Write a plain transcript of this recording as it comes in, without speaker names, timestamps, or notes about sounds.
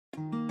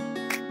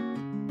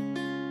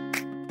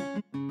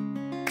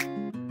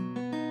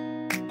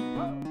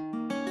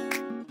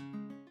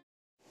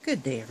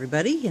Good day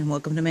everybody, and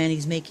welcome to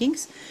Manny's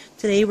Makings.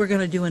 Today we're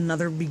going to do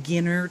another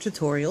beginner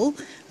tutorial.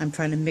 I'm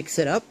trying to mix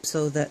it up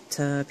so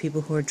that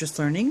people who are just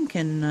learning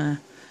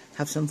can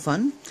have some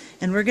fun.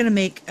 And we're going to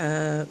make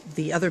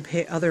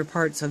the other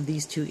parts of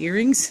these two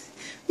earrings.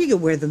 You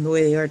can wear them the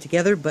way they are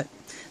together, but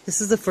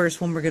this is the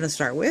first one we're going to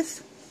start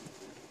with.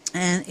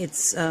 And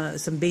it's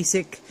some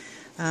basic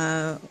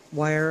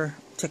wire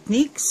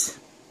techniques.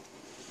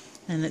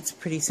 And it's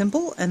pretty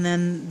simple. And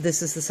then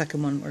this is the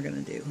second one we're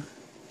going to do.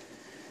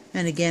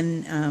 And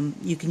again,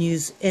 you can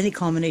use any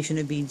combination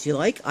of beads you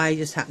like. I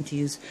just happen to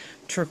use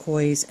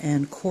turquoise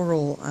and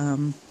coral,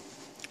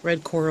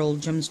 red coral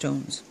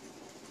gemstones,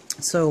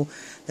 so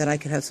that I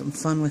could have some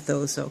fun with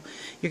those. So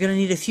you're going to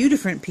need a few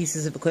different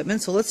pieces of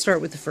equipment. So let's start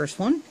with the first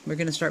one. We're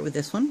going to start with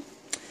this one.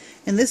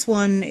 And this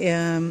one,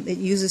 it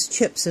uses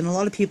chips. And a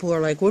lot of people are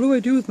like, what do I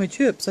do with my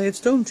chips? I have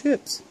stone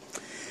chips.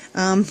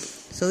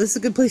 So this is a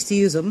good place to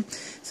use them.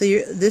 So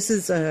this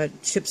is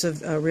chips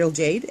of real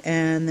jade,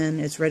 and then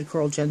it's red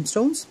coral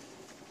gemstones.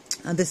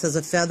 This has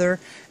a feather,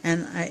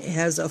 and it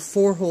has a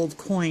 4-hold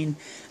coin.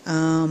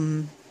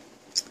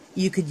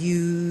 You could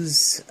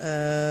use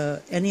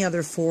any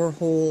other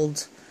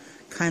 4-hold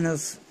kind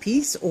of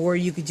piece, or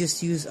you could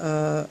just use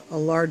a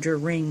larger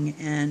ring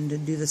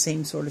and do the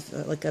same sort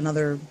of, like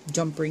another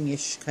jump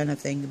ring-ish kind of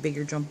thing, a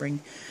bigger jump ring,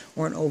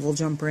 or an oval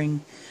jump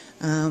ring.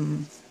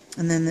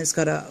 And then it's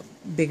got a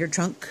bigger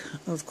chunk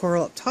of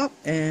coral up top,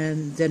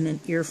 and then an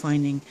ear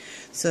finding.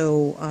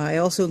 So I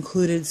also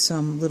included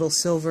some little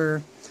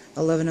silver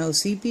 11-0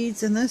 seed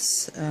beads in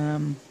this,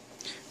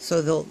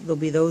 so there'll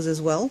be those as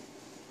well.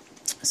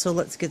 So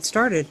let's get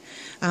started.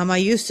 I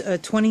used a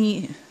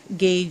 20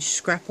 gauge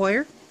scrap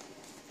wire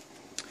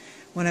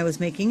when I was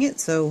making it.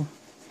 So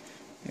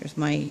there's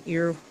my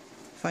ear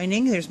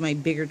finding, there's my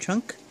bigger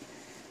chunk,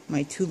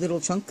 my 2 little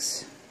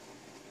chunks,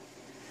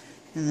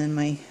 and then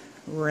my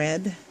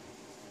red.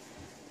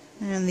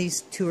 And these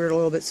 2 are a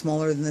little bit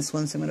smaller than this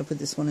one, so I'm going to put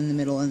this one in the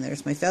middle, and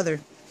there's my feather.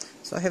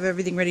 So I have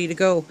everything ready to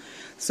go.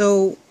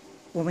 So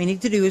what we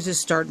need to do is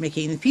just start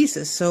making the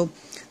pieces. So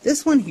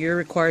this one here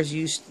requires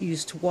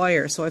use to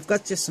wire. So I've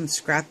got just some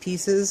scrap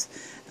pieces.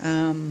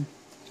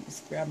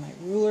 Just grab my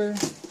ruler.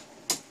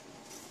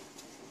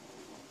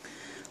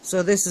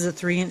 So this is a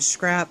 3-inch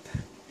scrap,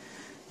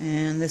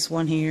 and this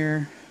one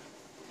here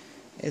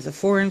is a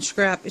 4-inch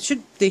scrap.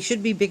 They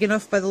should be big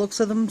enough by the looks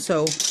of them,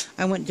 so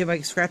I went to my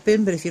scrap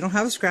bin. But if you don't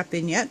have a scrap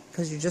bin yet,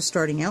 because you're just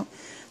starting out,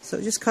 so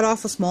just cut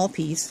off a small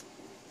piece.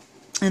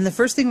 And the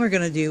first thing we're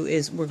going to do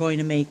is we're going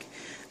to make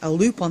a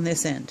loop on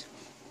this end.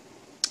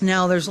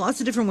 Now there's lots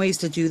of different ways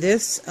to do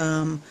this,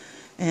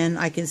 and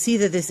I can see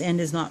that this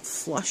end is not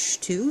flush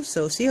too.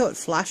 So see how it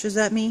flashes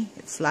at me?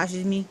 It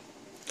flashes me.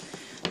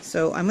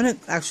 So I'm going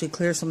to actually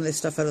clear some of this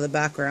stuff out of the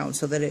background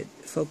so that it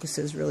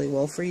focuses really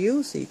well for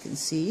you, so you can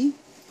see.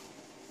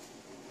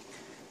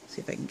 See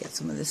if I can get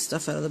some of this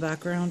stuff out of the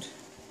background.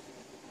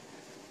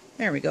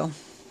 There we go.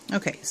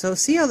 Okay, so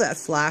see how that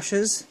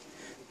flashes?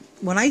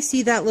 When I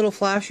see that little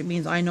flash, it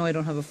means I know I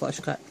don't have a flush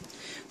cut.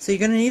 So you're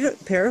going to need a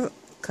pair of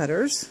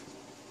cutters,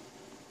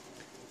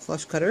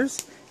 flush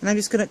cutters, and I'm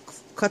just going to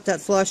cut that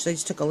flush. I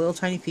just took a little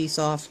tiny piece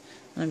off,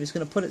 and I'm just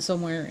going to put it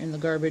somewhere in the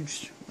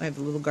garbage. I have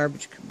a little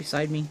garbage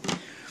beside me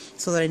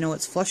so that I know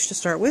it's flush to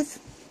start with.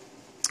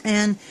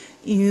 And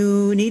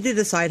you need to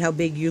decide how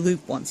big your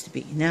loop wants to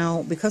be.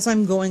 Now, because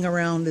I'm going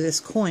around this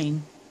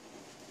coin,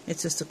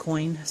 it's just a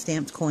coin,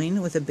 stamped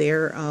coin with a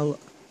bear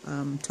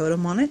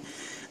totem on it.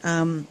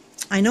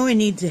 I know I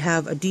need to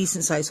have a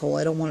decent size hole.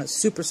 I don't want a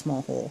super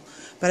small hole,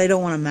 but I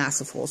don't want a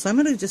massive hole. So I'm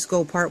going to just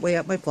go part way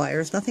up my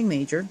pliers, nothing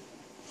major.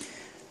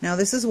 Now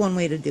this is one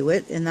way to do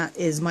it, and that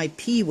is my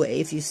P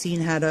way, if you've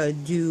seen how to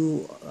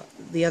do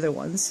the other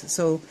ones.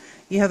 So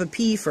you have a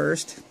P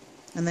first,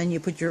 and then you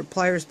put your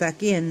pliers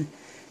back in.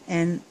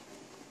 And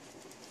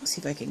let's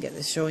see if I can get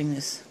this showing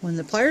this. When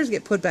the pliers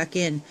get put back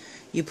in,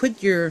 you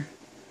put your,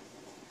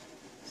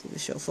 see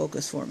if she'll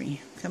focus for me.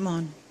 Come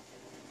on.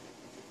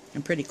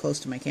 I'm pretty close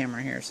to my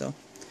camera here, so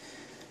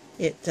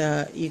you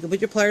can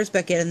put your pliers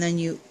back in, and then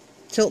you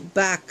tilt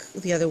back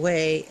the other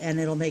way, and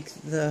it'll make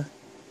the,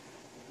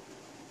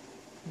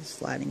 just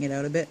flattening it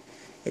out a bit,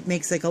 it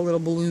makes like a little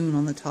balloon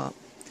on the top.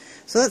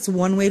 So that's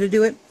one way to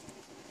do it.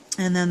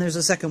 And then there's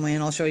a second way,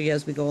 and I'll show you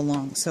as we go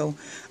along. So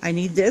I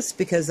need this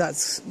because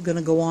that's going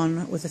to go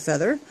on with the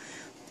feather.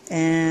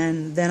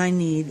 And then I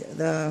need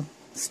the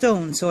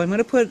stone. So I'm going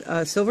to put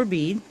a silver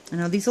bead.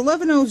 Now these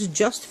 11-0s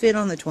just fit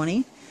on the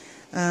 20.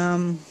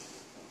 And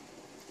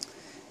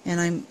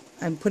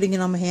I'm putting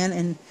it on my hand,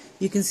 and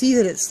you can see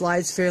that it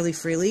slides fairly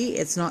freely.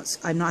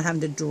 I'm not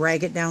having to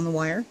drag it down the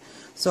wire,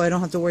 so I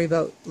don't have to worry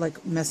about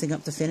like messing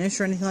up the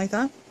finish or anything like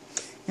that.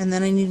 And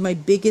then I need my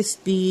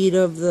biggest bead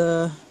of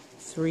the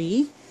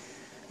 3.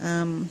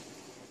 And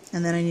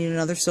then I need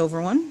another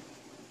silver one.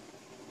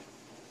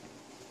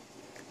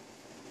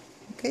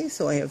 Okay,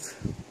 so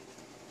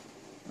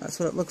that's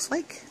what it looks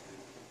like.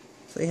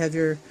 So you have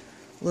your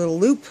little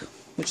loop,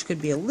 which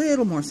could be a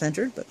little more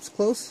centered, but it's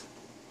close.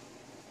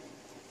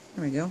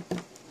 There we go.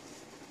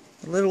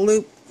 A little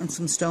loop and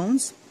some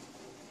stones.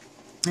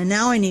 And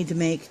now I need to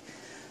make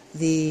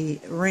the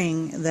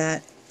ring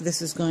that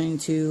this is going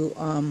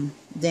to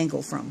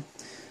dangle from.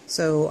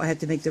 So I have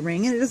to make the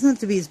ring, and it doesn't have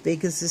to be as big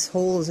because this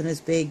hole isn't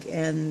as big,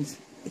 and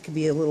it could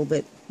be a little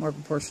bit more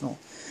proportional.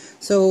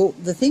 So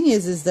the thing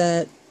is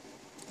that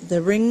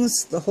the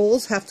rings, the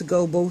holes have to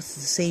go both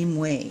the same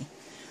way.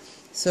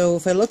 So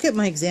if I look at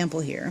my example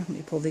here, let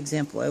me pull the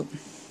example out.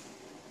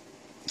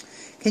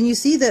 Can you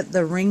see that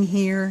the ring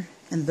here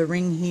and the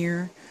ring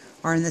here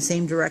are in the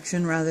same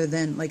direction rather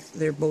than like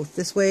they're both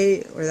this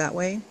way or that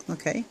way?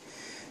 Okay.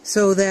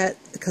 So that,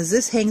 because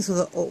this hangs with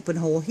an open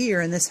hole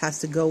here and this has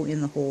to go in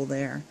the hole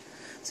there.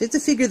 So you have to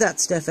figure that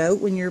stuff out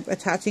when you're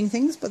attaching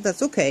things, but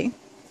that's okay.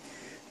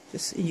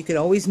 Just, you could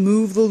always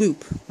move the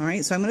loop.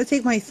 Alright, so I'm going to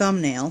take my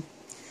thumbnail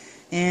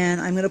and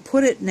I'm going to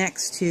put it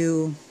next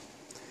to,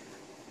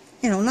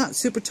 you know, not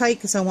super tight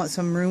because I want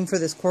some room for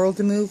this coral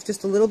to move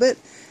just a little bit.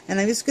 And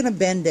I'm just going to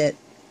bend it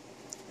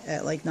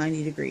at like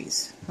 90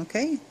 degrees.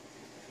 Okay?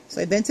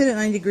 So I bent it at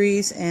 90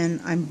 degrees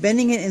and I'm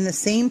bending it in the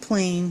same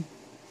plane.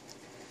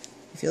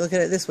 If you look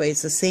at it this way,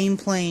 it's the same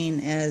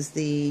plane as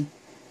the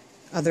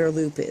other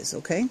loop is,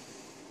 okay?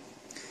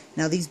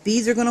 Now these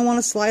beads are going to want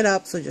to slide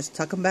up, so just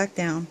tuck them back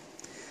down.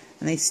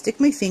 And I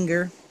stick my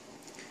finger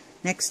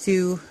next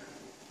to,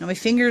 now my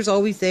finger is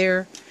always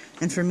there,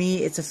 and for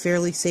me it's a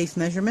fairly safe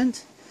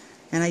measurement.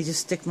 And I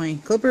just stick my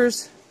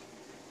clippers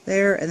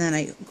there, and then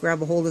I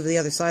grab a hold of the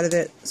other side of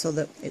it so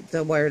that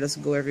the wire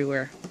doesn't go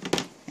everywhere.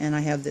 And I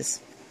have this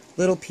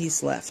little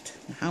piece left.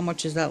 How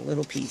much is that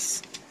little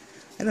piece?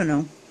 I don't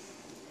know.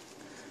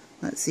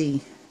 Let's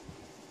see,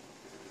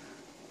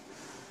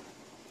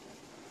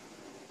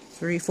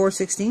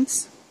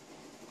 4/16.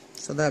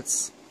 So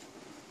that's,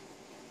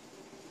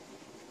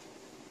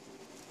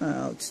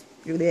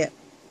 it.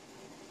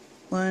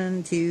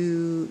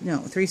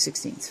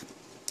 3/16.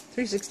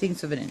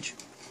 3/16 of an inch.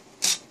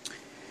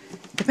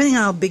 Depending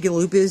on how big your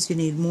loop is, you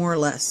need more or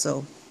less.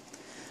 So,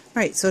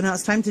 alright, so now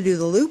it's time to do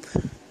the loop.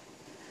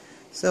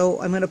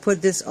 So I'm going to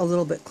put this a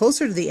little bit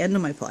closer to the end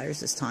of my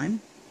pliers this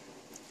time.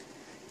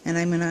 And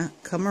I'm going to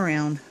come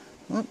around.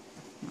 Well,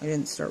 I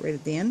didn't start right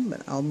at the end,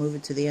 but I'll move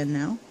it to the end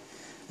now.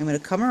 I'm going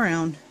to come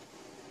around,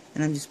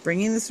 and I'm just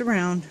bringing this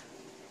around,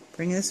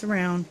 bringing this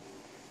around,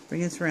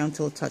 bringing this around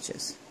till it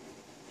touches.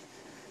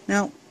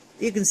 Now,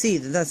 you can see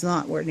that that's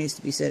not where it needs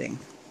to be sitting.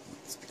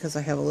 It's because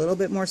I have a little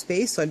bit more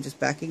space, so I'm just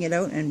backing it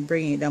out and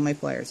bringing it down my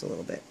pliers a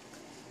little bit.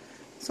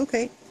 It's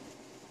okay.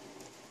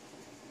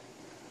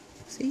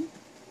 See?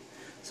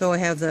 So I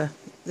have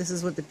this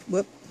is what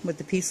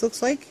the piece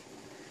looks like.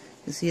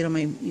 You can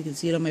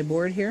see it on my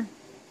board here.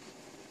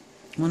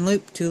 One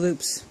loop, two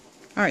loops.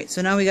 Alright,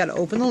 so now we got to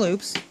open the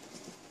loops.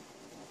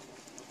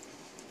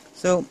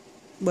 So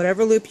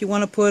whatever loop you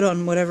want to put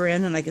on whatever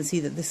end, and I can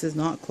see that this is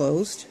not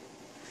closed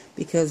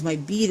because my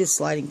bead is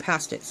sliding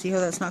past it. See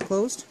how that's not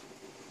closed?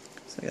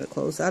 So I got to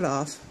close that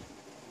off.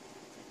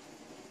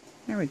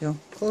 There we go.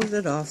 Close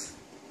it off.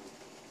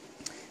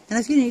 And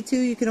if you need to,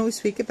 you can always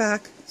tweak it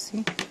back.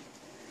 See?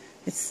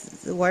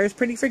 The wire's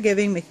pretty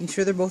forgiving, making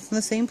sure they're both in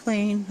the same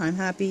plane. I'm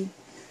happy.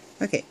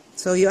 Okay,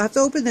 so you have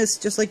to open this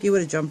just like you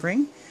would a jump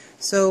ring.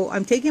 So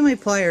I'm taking my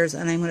pliers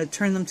and I'm going to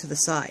turn them to the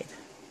side.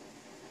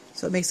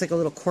 So it makes like a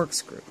little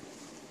corkscrew.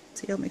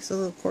 See how it makes a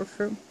little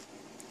corkscrew?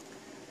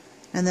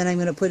 And then I'm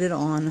going to put it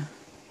on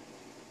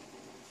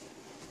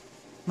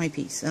my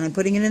piece. And I'm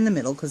putting it in the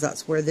middle because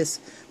that's where this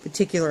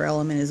particular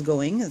element is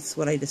going. That's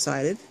what I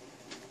decided.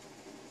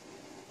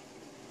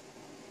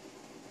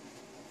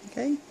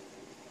 Okay.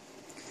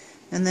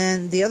 And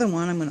then the other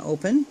one I'm going to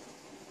open,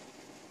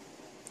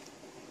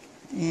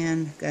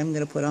 and I'm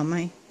going to put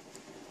on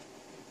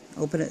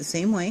open it the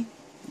same way,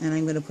 and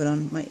I'm going to put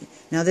on my,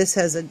 now this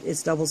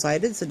it's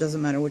double-sided, so it doesn't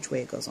matter which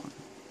way it goes on.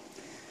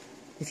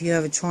 If you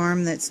have a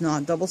charm that's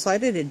not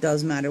double-sided, it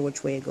does matter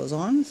which way it goes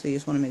on, so you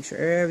just want to make sure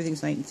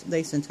everything's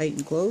nice and tight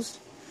and closed.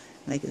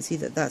 And I can see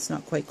that that's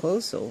not quite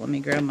closed, so let me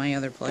grab my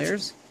other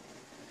pliers.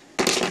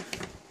 So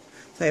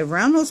I have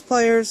round nose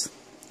pliers,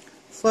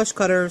 flush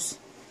cutters,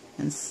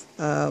 and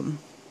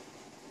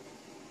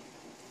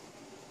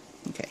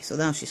okay, so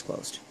now she's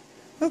closed.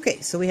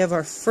 Okay, so we have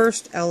our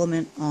first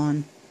element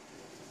on.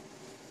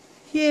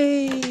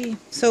 Yay!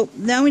 So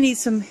now we need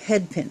some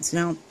head pins.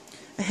 Now,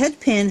 a head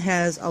pin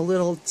has a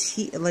little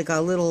like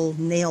a little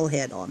nail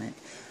head on it.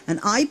 An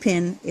eye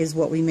pin is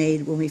what we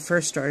made when we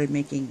first started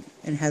making,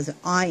 and has an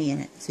eye in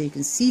it, so you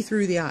can see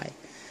through the eye.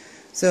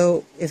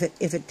 So if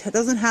it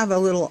doesn't have a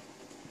little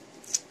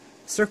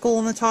circle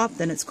on the top,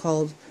 then it's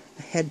called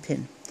a head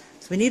pin.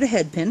 So we need a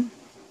head pin.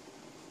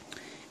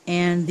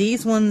 And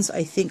these ones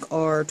I think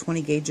are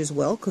 20 gauge as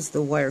well, because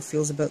the wire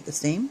feels about the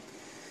same.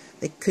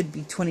 They could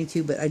be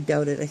 22, but I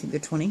doubt it. I think they're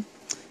 20.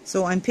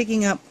 So I'm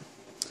picking up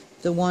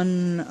the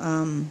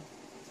one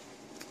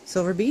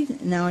silver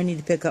bead. Now I need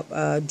to pick up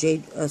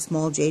a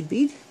small jade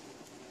bead.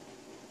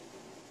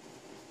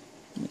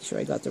 Make sure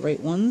I got the right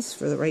ones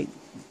for the right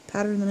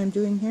pattern that I'm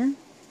doing here.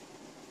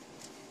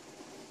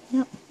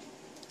 Yep.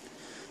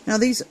 Now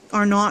these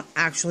are not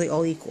actually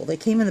all equal. They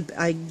came in.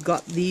 I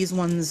got these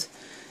ones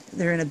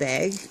they're in a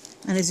bag.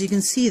 And as you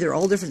can see, they're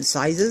all different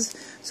sizes.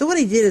 So what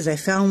I did is I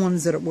found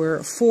ones that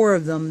were 4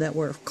 of them that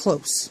were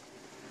close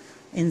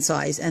in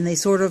size. And they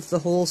sort of, the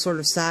hole sort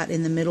of sat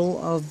in the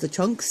middle of the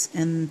chunks.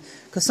 And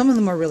because some of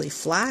them are really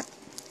flat,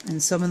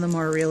 and some of them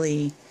are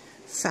really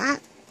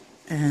fat,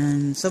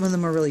 and some of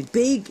them are really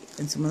big,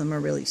 and some of them are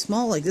really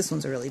small. Like this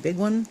one's a really big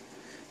one, and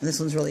this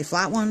one's a really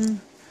flat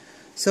one.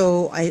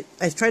 So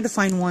I've tried to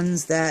find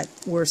ones that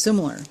were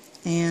similar.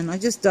 And I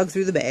just dug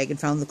through the bag and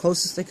found the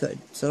closest I could.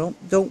 So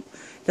don't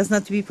it doesn't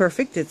have to be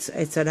perfect. It's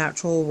an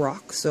actual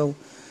rock. So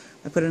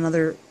I put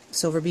another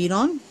silver bead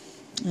on,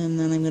 and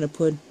then I'm going to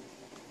put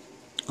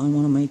on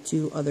one of my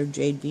 2 other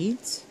jade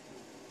beads.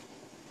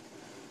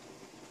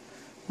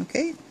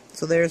 Okay,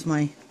 so there's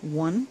my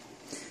 1.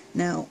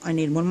 Now I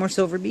need 1 more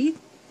silver bead.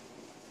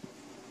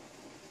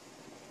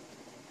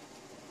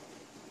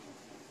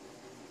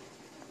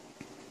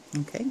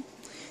 Okay,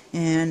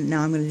 and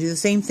now I'm going to do the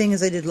same thing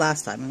as I did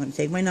last time. I'm going to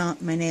take my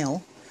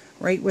nail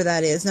right where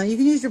that is. Now you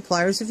can use your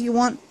pliers if you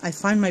want. I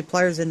find my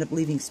pliers end up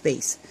leaving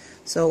space.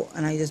 So,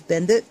 and I just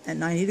bend it at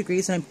 90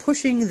 degrees, and I'm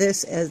pushing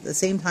this at the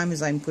same time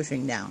as I'm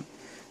pushing down.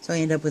 So I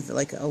end up with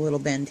like a little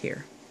bend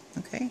here.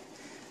 Okay,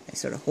 I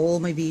sort of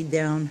hold my bead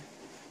down,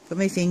 put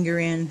my finger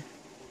in.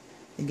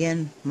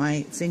 Again,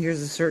 my finger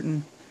is a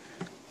certain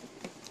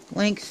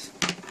length,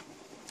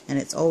 and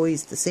it's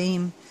always the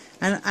same.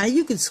 And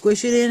you can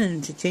squish it in,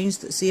 and to change,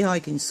 see how I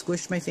can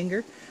squish my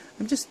finger?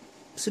 I'm just,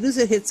 as soon as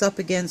it hits up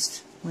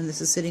against, when this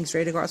is sitting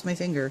straight across my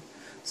finger,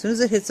 as soon as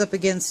it hits up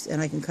against,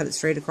 and I can cut it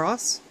straight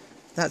across,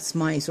 that's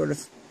my sort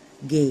of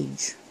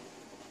gauge.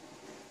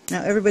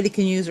 Now everybody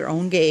can use their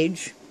own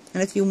gauge,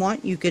 and if you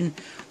want, you can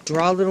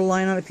draw a little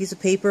line on a piece of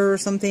paper or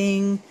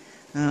something.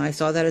 I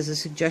saw that as a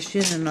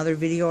suggestion in another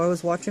video I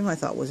was watching I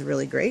thought was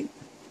really great.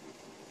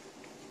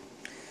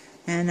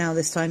 And now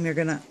this time you're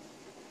gonna,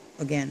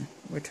 again,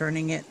 we're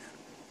turning it.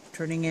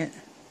 You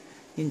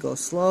can go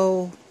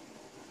slow.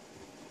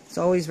 It's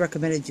always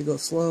recommended you go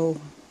slow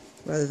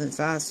rather than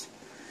fast.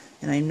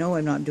 And I know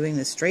I'm not doing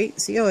this straight.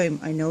 See how I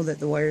know that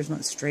the wire is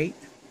not straight?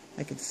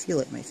 I can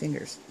feel it in my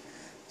fingers.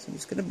 So I'm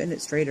just going to bend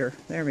it straighter.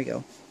 There we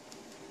go.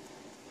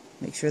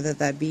 Make sure that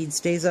that bead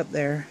stays up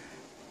there.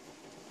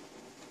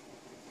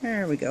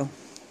 There we go.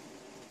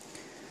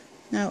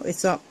 Now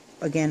it's up.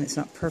 Again, it's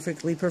not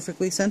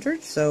perfectly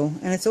centered. So,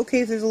 and it's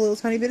okay if there's a little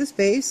tiny bit of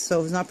space. So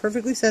if it's not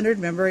perfectly centered,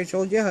 remember I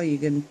told you how you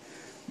can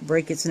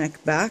break its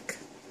neck back.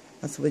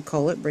 That's what we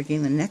call it,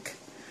 breaking the neck.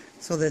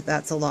 So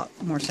that's a lot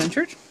more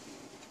centered.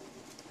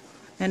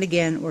 And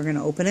again, we're going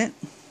to open it.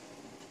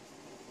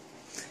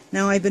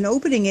 Now I've been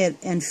opening it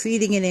and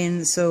feeding it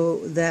in so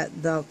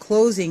that the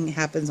closing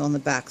happens on the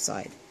back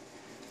side.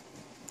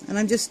 And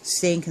I'm just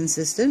staying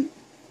consistent.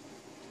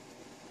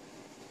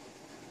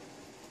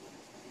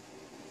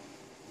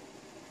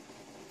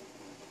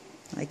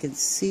 I can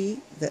see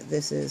that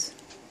this is,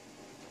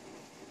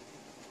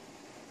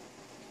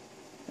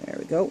 there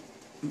we go.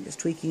 I'm just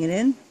tweaking it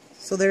in.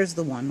 So there's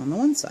the one on the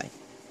one side.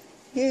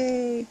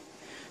 Yay!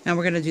 Now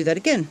we're going to do that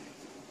again.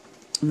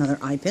 Another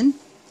eye pin.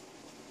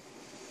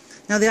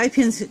 Now the eye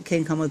pins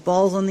can come with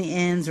balls on the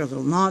ends or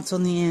little knots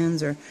on the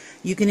ends, or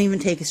you can even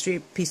take a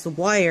straight piece of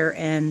wire,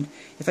 and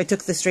if I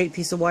took the straight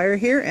piece of wire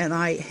here and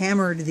I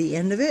hammered the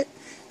end of it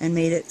and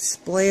made it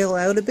splail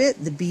out a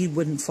bit, the bead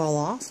wouldn't fall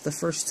off, the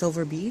first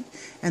silver bead,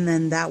 and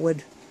then that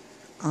would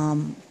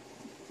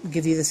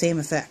give you the same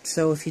effect.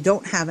 So if you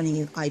don't have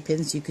any eye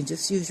pins, you can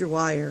just use your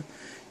wire,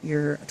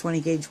 your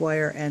 20 gauge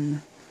wire,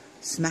 and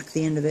smack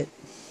the end of it.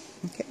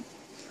 Okay.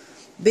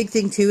 Big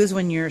thing too is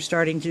when you're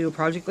starting to do a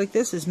project like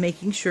this is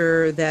making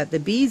sure that the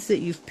beads that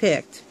you've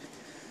picked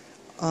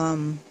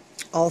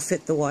all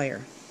fit the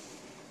wire,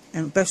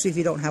 and especially if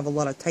you don't have a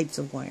lot of types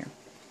of wire.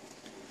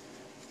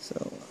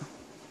 So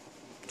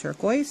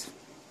turquoise,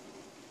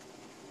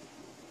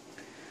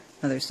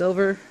 another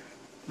silver.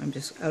 I'm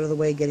just out of the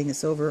way getting a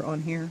silver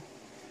on here,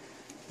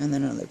 and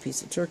then another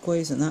piece of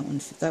turquoise, and that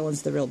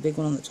one's the real big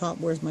one on the top.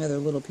 Where's my other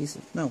little piece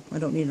of, no, I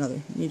don't need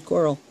another, I need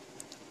coral.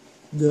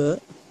 Duh.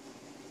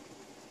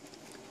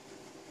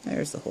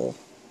 There's the hole.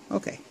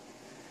 Okay.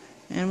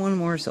 And one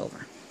more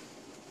silver.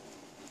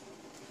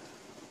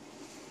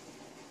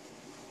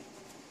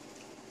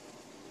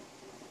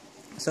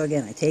 So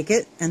again, I take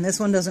it, and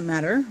this one doesn't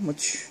matter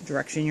which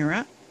direction you're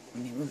at.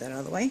 Let me move that out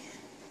of the way.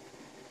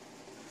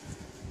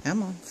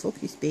 Come on,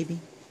 focus, baby.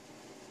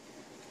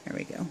 There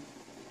we go.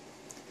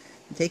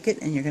 You take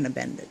it, and you're going to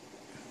bend it.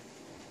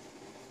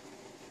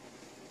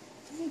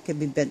 It could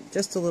be bent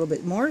just a little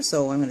bit more,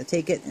 so I'm going to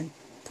take it and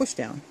push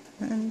down,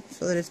 and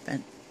so that it's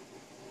bent.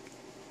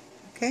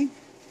 Okay,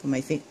 put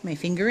my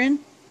finger in,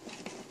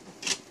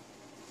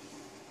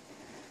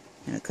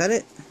 and I cut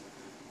it.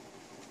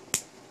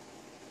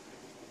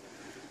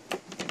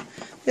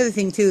 The other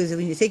thing too is that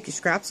when you take your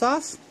scraps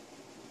off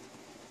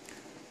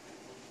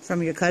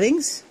from your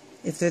cuttings,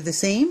 if they're the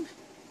same,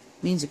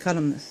 it means you cut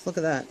them. Look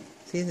at that.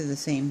 See, they're the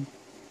same.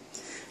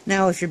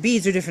 Now, if your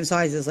beads are different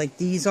sizes, like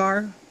these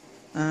are,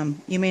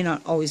 you may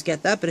not always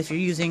get that, but if you're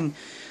using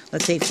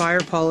let's say fire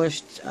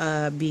polished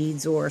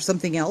beads or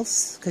something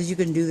else, because you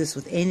can do this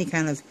with any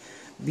kind of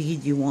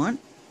bead you want,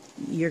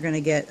 you're going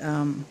to get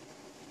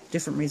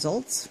different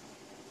results.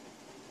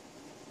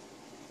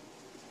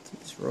 So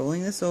just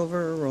rolling this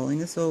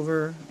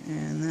over,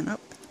 and then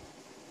up.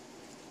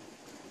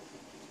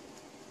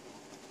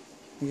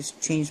 I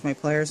just changed my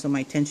pliers so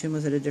my tension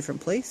was at a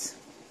different place.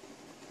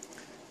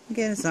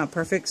 Again, it's not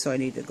perfect, so I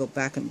need to go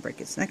back and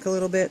break its neck a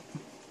little bit.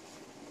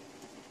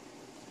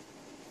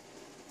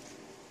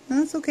 And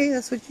that's okay,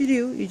 that's what you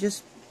do. You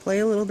just play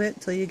a little bit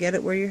until you get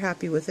it where you're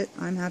happy with it.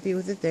 I'm happy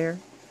with it there.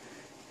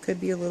 Could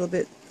be a little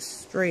bit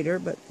straighter,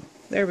 but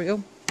there we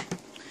go.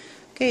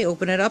 Okay,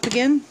 open it up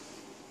again.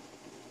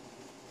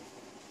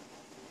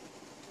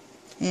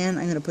 And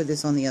I'm going to put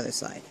this on the other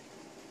side.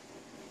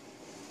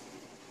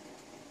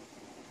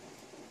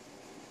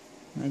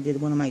 I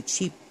did one of my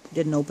cheap,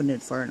 didn't open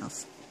it far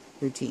enough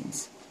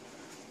routines.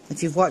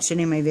 If you've watched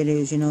any of my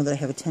videos, you know that I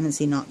have a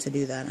tendency not to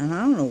do that. And I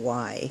don't know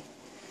why.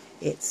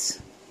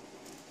 It's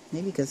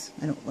maybe because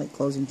I don't like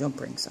closing jump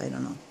rings. I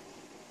don't know.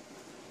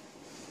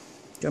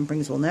 Jump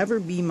rings will never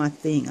be my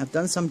thing. I've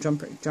done some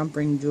jump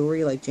ring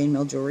jewelry, like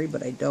chainmail jewelry,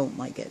 but I don't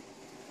like it.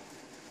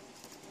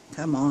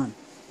 Come on.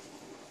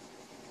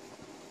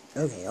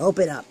 Okay,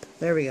 open up.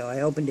 There we go.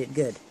 I opened it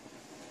good.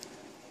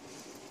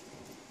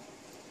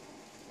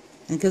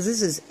 And because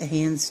this is a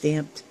hand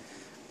stamped,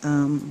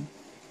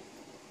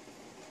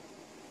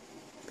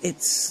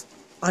 it's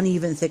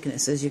uneven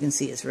thickness. As you can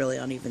see, it's really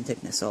uneven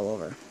thickness all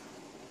over.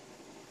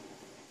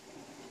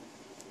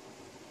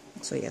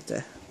 So you have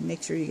to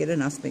make sure you get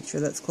enough, make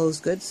sure that's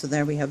closed good. So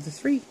there we have the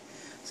 3.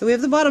 So we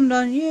have the bottom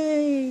done,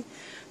 yay!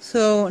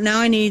 So now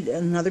I need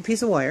another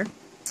piece of wire,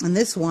 and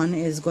this one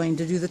is going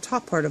to do the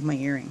top part of my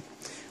earring,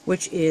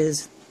 which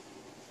is,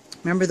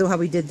 remember though how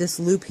we did this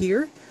loop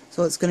here?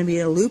 So it's going to be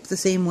a loop the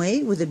same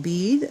way with a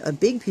bead, a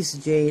big piece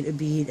of jade, a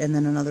bead, and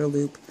then another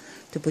loop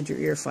to put your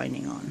ear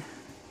finding on.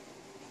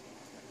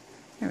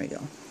 There we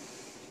go.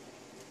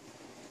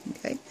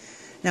 Okay.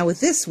 Now with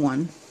this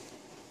one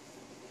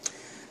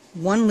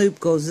loop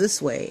goes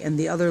this way and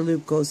the other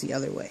loop goes the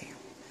other way.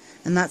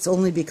 And that's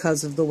only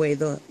because of the way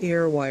the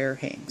ear wire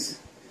hangs.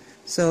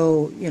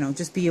 So, you know,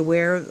 just be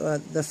aware,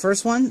 the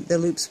first one, the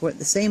loops went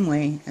the same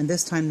way, and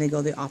this time they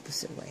go the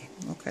opposite way.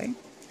 Okay.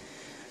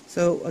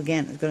 So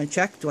again, I'm going to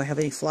check, do I have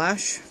any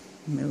flash?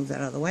 Move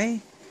that out of the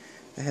way.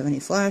 Do I have any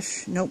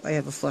flash? Nope, I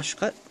have a flush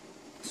cut,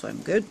 so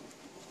I'm good.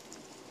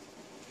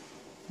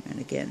 And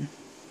again,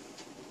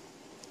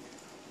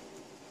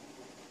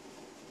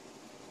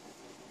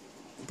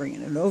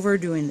 bringing it over,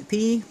 doing the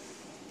P.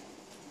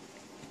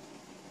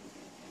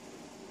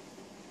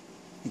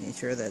 Making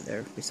sure that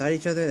they're beside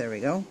each other, there we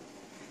go.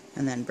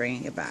 And then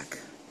bringing it back.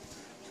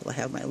 So I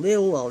have my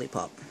little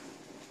lollipop.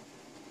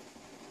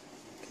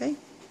 Okay.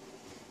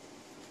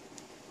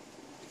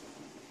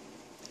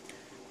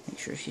 Make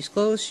sure she's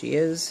closed, she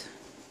is.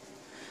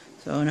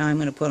 So now I'm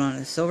going to put on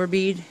a silver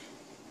bead.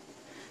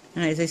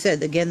 And as I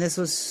said, again, this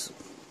was,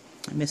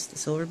 I missed the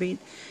silver bead.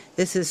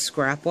 This is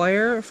scrap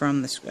wire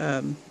from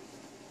the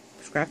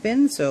scrap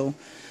bin, so,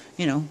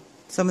 you know,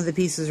 some of the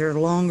pieces are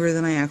longer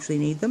than I actually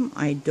need them.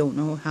 I don't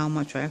know how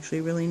much I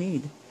actually really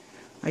need.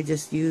 I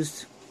just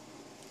used,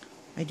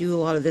 I do a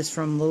lot of this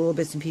from little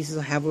bits and pieces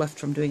I have left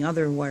from doing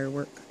other wire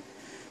work.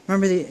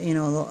 Remember, you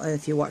know,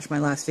 if you watched my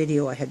last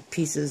video, I had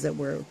pieces that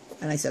were,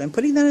 and I said, I'm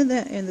putting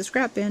that in the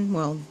scrap bin.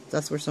 Well,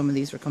 that's where some of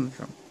these are coming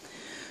from.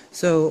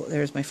 So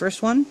there's my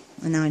first one,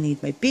 and now I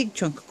need my big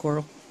chunk of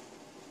coral.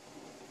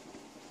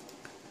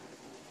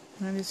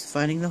 And I'm just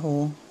finding the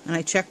hole, and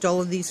I checked all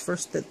of these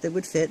first that they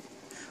would fit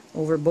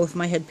over both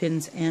my head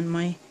pins and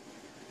my,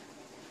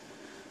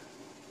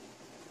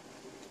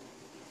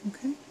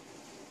 okay.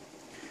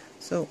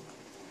 So,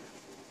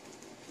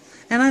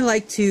 and I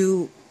like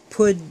to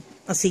put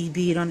a seed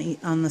bead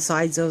on the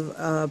sides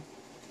of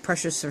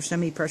precious or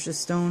semi-precious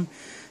stone,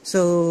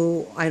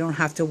 so I don't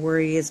have to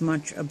worry as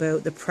much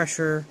about the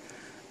pressure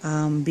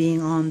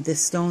being on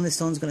this stone. This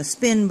stone's going to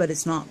spin, but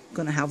it's not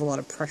going to have a lot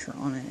of pressure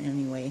on it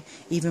anyway,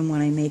 even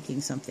when I'm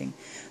making something.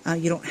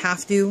 You don't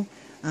have to.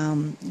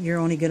 You're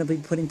only going to be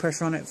putting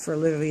pressure on it for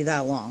literally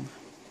that long.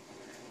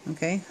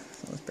 Okay,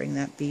 so let's bring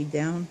that bead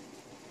down.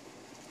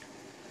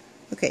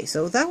 Okay,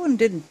 so that one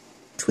didn't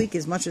tweak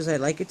as much as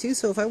I'd like it to,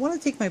 so if I want to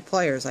take my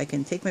pliers, I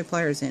can take my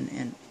pliers in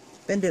and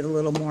bend it a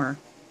little more,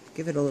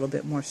 give it a little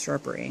bit more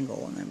sharper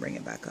angle, and then bring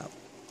it back up.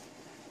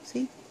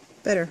 See?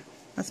 Better.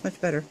 That's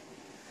much better.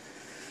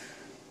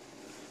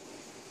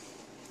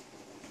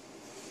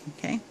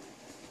 Okay.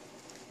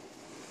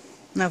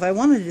 Now if I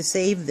wanted to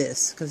save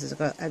this, because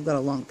I've got a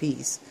long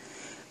piece,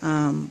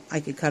 I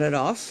could cut it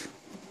off,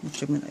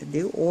 which I'm going to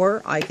do,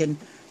 or I can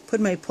put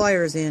my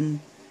pliers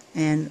in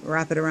and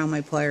wrap it around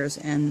my pliers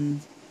and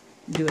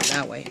do it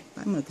that way.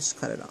 I'm going to just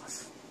cut it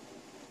off.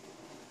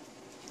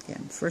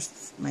 Again,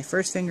 my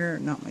first finger,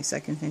 not my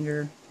second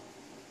finger.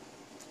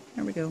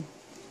 There we go.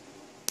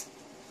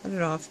 Cut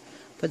it off.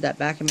 Put that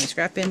back in my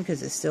scrap bin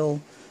because it's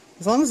still,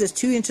 as long as it's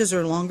 2 inches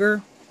or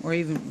longer, or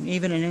even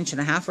 1.5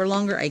 inches or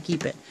longer, I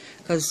keep it.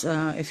 Because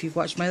if you've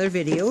watched my other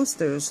videos,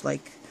 there's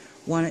like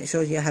One, it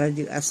shows you how to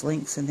do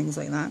S-links and things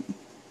like that.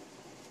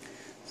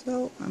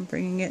 So I'm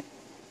bringing it,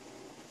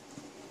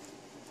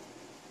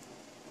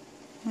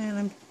 and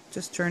I'm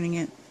just turning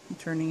it, and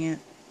turning it,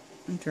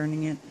 and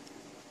turning it.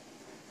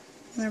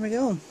 And there we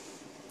go.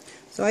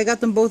 So I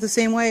got them both the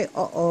same way.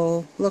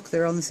 Uh-oh, look,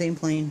 they're on the same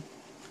plane.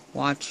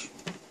 Watch.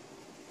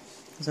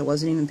 Because I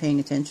wasn't even paying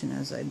attention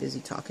as I'm busy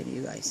talking to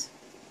you guys.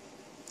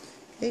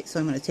 Okay,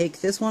 so I'm going to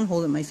take this one,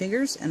 hold it in my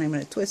fingers, and I'm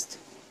going to twist.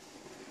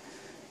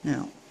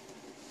 Now,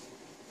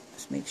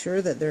 just make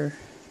sure that they're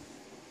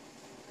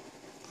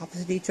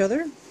opposite each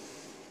other.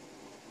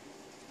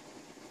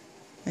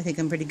 I think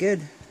I'm pretty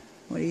good.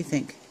 What do you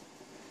think?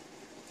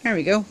 There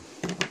we go.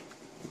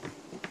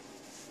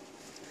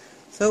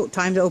 So,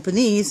 time to open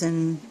these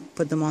and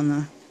put them on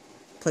the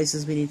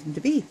places we need them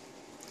to be.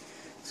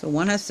 So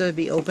one has to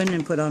be open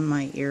and put on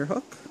my ear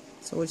hook.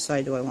 So which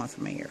side do I want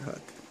for my ear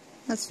hook?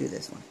 Let's do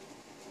this one.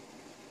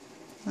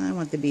 I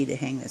want the bead to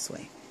hang this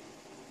way.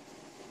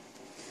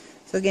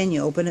 So again,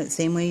 you open it the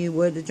same way you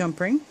would a jump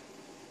ring.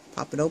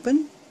 Pop it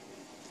open.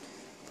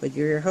 Put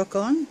your ear hook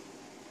on.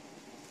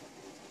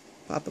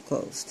 Pop it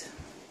closed.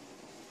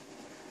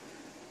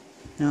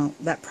 Now,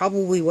 that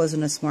probably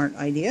wasn't a smart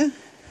idea.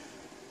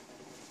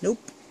 Nope.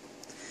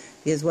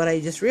 Because what I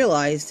just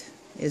realized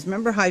is,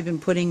 remember how I've been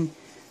putting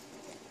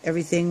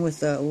everything with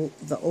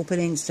the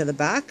openings to the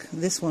back?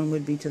 This one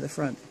would be to the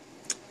front.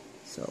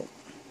 So,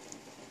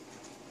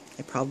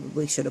 I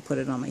probably should have put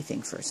it on my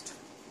thing first.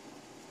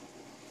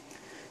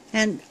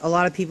 And a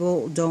lot of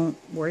people don't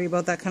worry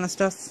about that kind of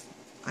stuff.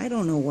 I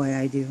don't know why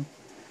I do.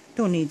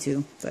 Don't need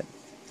to, but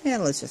yeah,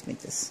 let's just make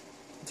this.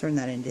 Turn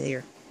that into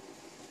here.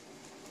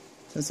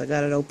 Since I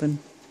got it open.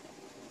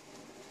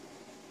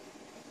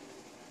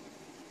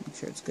 Make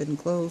sure it's good and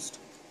closed.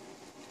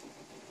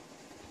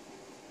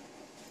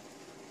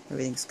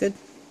 Everything's good.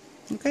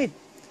 Okay.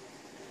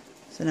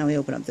 So now we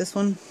open up this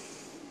one.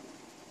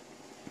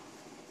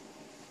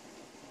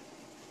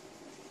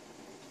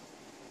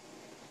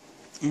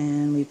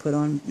 And we put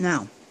on,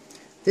 now,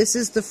 this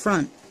is the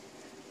front.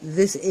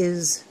 This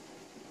is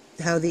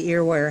how the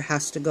ear wire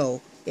has to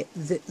go.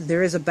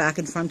 There is a back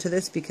and front to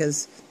this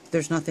because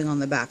there's nothing on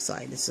the back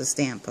side. It's a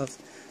stamp of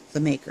the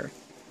maker.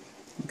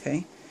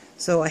 Okay,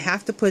 so I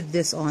have to put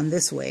this on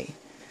this way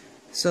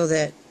so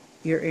that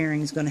your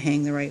earring is going to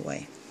hang the right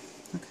way.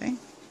 Okay,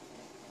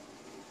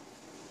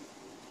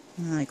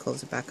 and I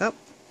close it back up.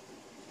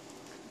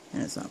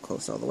 And it's not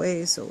closed all the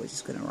way, so we're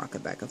just going to rock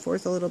it back and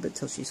forth a little bit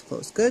till she's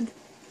closed good.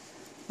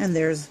 And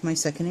there's my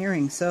second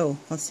earring. So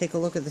let's take a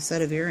look at the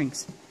set of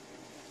earrings.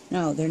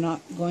 Now, they're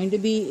not going to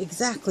be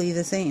exactly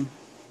the same,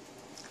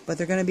 but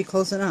they're going to be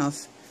close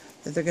enough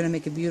that they're going to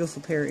make a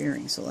beautiful pair of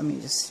earrings. So let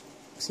me just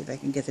see if I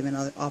can get them in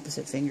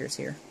opposite fingers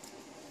here.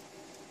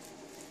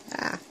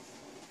 Ah,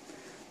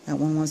 that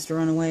one wants to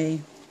run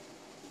away.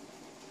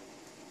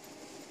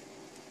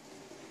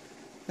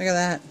 Look at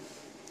that.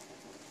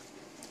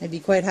 I'd be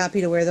quite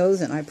happy to wear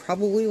those, and I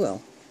probably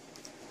will.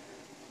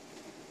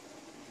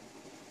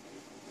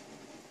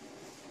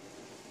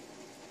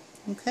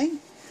 Okay,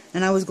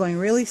 and I was going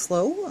really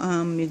slow.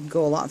 You can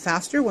go a lot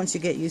faster once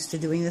you get used to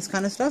doing this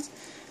kind of stuff.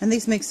 And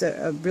this makes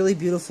a really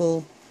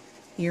beautiful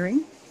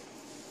earring.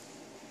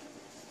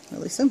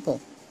 Really simple.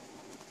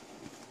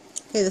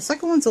 Okay, the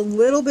second one's a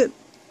little bit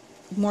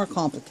more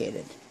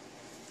complicated.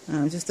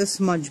 Just a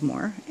smudge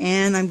more.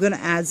 And I'm going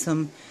to add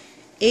some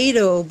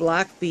 8/0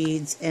 black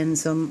beads and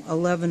some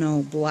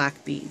 11/0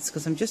 black beads,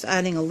 because I'm just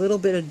adding a little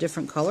bit of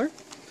different color.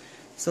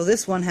 So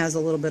this one has a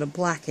little bit of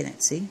black in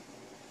it, see?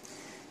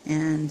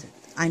 And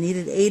I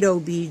needed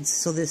 8/0 beads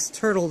so this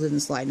turtle didn't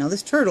slide. Now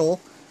this turtle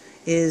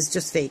is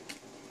just fake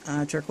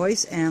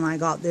turquoise, and I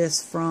got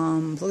this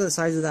from, look at the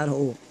size of that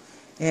hole.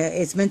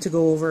 It's meant to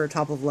go over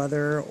top of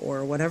leather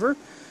or whatever,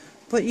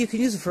 but you can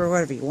use it for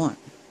whatever you want.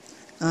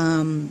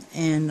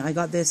 And I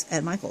got this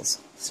at Michael's,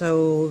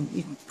 so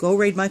you can go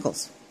raid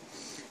Michael's.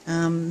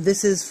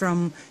 This is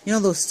from, you know,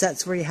 those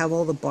sets where you have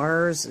all the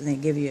bars, and they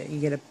give you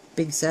get a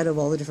big set of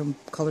all the different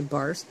colored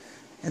bars.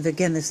 And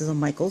again, this is a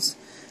Michael's.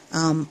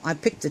 I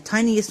picked the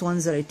tiniest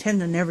ones that I tend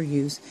to never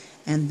use,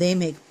 and they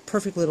make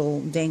perfect little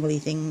dangly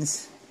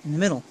things in the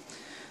middle.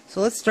 So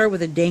let's start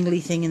with a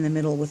dangly thing in the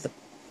middle with the,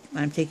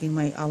 I'm taking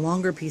a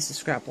longer piece of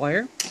scrap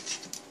wire.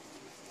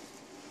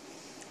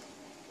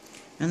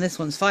 And this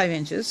one's 5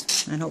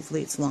 inches, and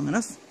hopefully it's long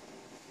enough.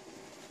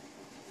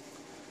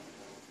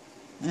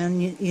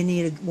 And you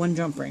need one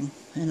jump ring,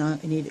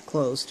 and you need it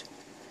closed.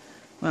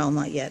 Well,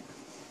 not yet.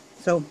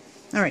 So,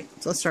 alright,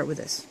 so let's start with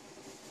this.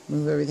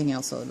 Move everything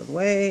else out of the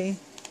way,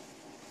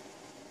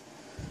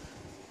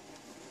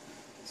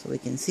 so we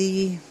can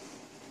see.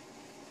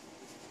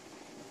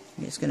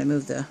 I'm just going to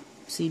move the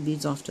seed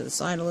beads off to the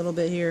side a little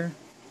bit here.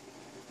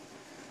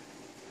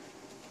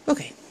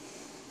 Okay.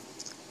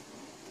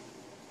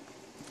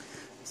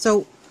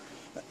 So,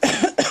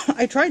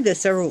 I tried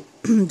this several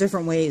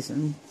different ways,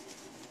 and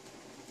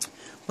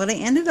what I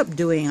ended up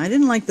doing, I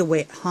didn't like the way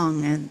it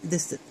hung, and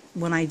this,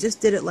 when I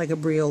just did it like a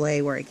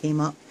briolet where it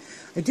came up,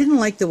 I didn't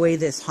like the way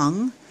this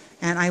hung,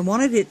 and I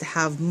wanted it to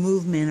have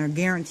movement, or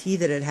guarantee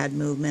that it had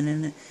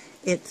movement,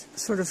 it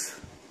sort of,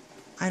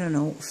 I don't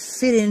know,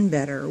 fit in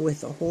better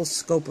with the whole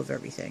scope of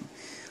everything.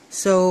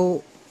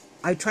 So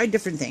I tried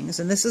different things,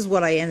 and this is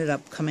what I ended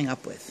up coming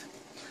up with.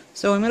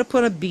 So I'm going to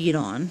put a bead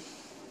on.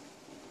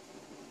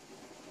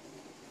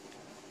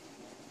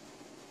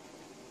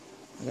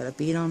 I got a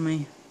bead on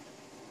my...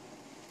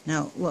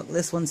 Now, look,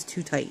 this one's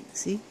too tight.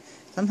 See?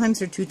 Sometimes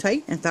they're too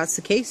tight, and if that's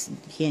the case, you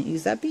can't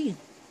use that bead.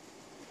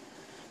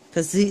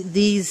 Because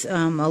these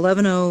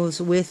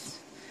 11/0s with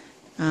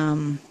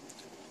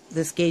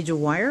this gauge of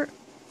wire,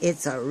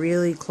 it's a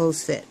really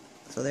close fit.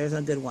 So there's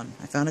a good one.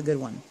 I found a good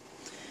one.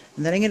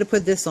 And then I'm going to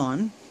put this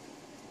on.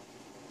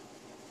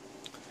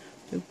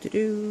 And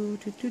I'm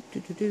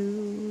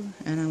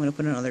going to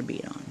put another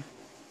bead on.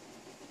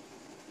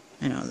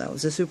 I know, that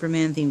was a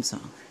Superman theme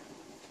song.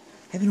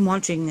 I've been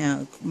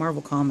watching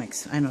Marvel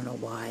Comics. I don't know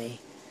why.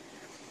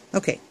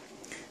 Okay,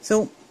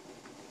 so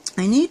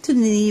I need to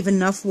leave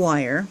enough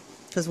wire,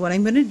 because what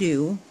I'm going to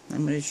do,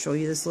 I'm going to show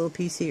you this little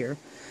piece here.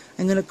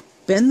 I'm going to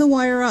bend the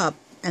wire up,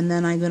 and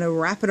then I'm going to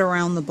wrap it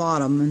around the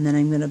bottom, and then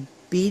I'm going to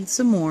bead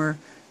some more,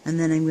 and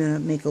then I'm going to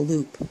make a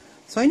loop.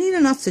 So I need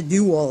enough to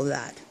do all of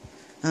that.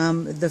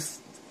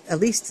 At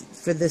least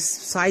for this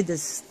side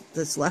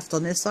that's left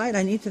on this side,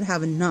 I need to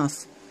have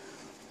enough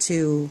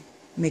to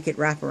make it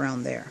wrap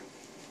around there.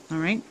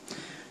 Alright,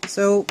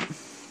 so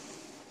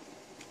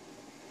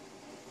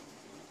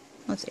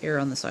let's err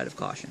on the side of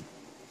caution.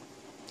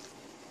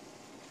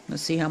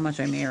 Let's see how much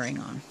I'm erring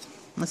on.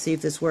 Let's see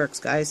if this works,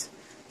 guys.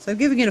 So I'm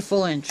giving it a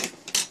full inch.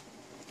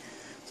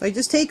 So I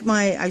just took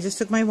my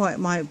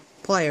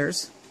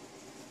pliers,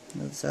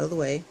 move this out of the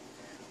way,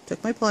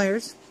 took my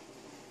pliers,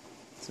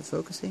 is it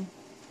focusing?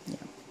 Yeah.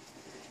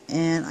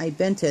 And I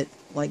bent it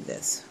like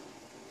this.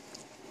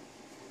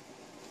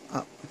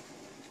 Up.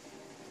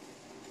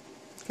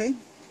 Okay?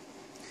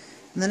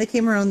 And then I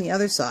came around the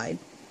other side,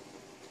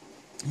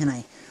 and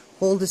I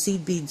hold the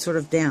seed bead sort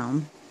of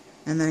down,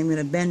 and then I'm going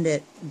to bend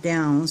it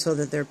down so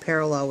that they're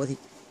parallel with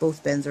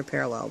both bends are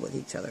parallel with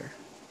each other.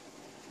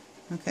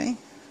 Okay?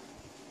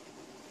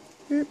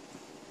 Yep.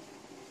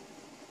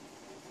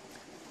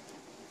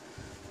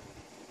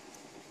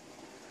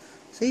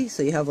 See?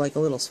 So you have like a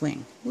little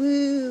swing.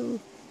 Woo!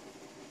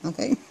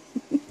 Okay?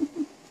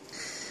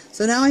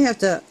 So now I have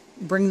to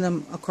bring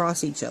them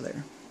across each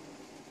other.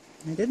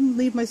 I didn't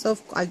leave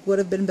myself, I would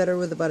have been better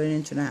with about 1.5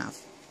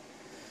 inches.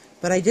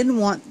 But I didn't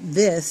want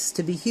this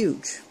to be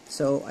huge.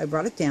 So I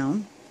brought it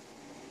down,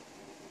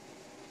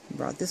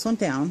 brought this one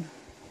down,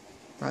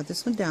 brought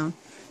this one down.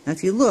 Now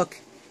if you look,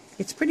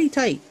 it's pretty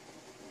tight,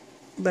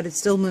 but it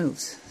still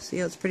moves. See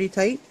how it's pretty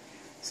tight?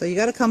 So you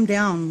got to come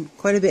down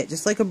quite a bit,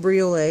 just like a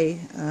briolet,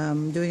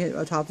 doing it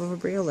on top of a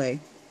briolet.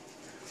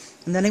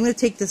 And then I'm going to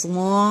take this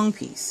long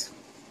piece,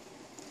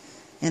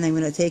 and I'm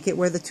going to take it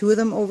where the two of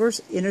them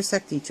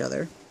intersect each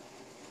other.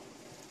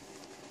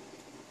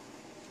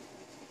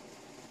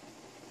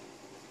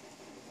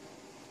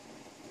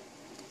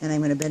 And I'm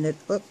going to bend it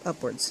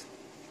upwards.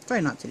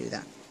 Try not to do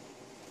that.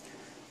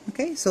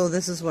 Okay, so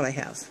this is what I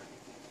have.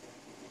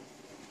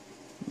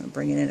 I'm going to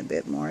bring it in a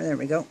bit more. There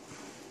we go.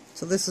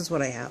 So this is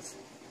what I have.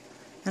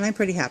 And I'm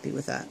pretty happy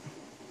with that.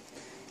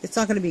 It's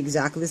not going to be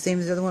exactly the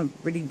same as the other one,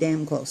 but pretty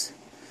damn close.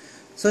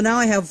 So now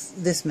I have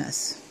this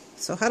mess.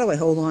 So how do I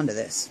hold on to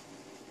this?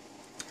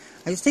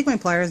 I just take my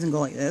pliers and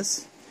go like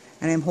this.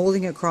 And I'm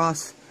holding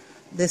across,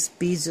 this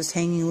bead's just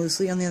hanging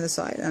loosely on the other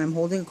side. And I'm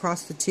holding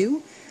across the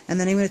two. And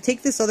then I'm going to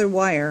take this other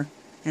wire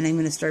and I'm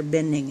going to start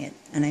bending it.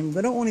 And I'm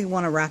going to only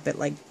want to wrap it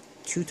like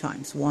 2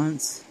 times.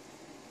 Once,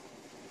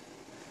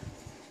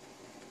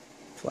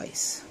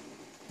 twice.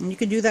 And you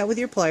can do that with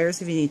your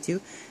pliers if you need to.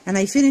 And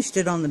I finished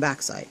it on the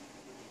back side.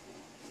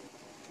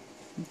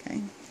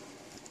 Okay.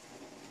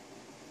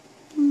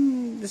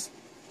 Just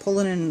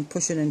pulling and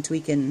pushing and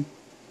tweaking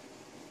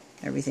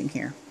everything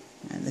here.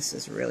 And this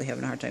is really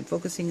having a hard time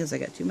focusing because I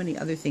got too many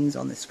other things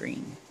on the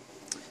screen.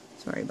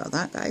 Sorry about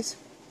that, guys.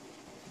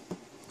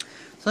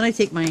 So then I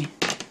take my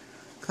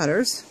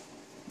cutters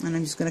and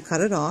I'm just going to cut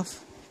it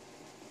off.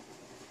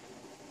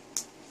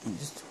 I'm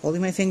just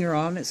holding my finger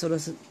on it so it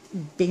doesn't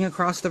bing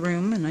across the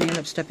room and I end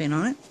up stepping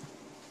on it.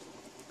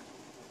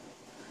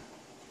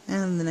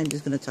 And then I'm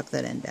just going to tuck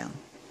that end down.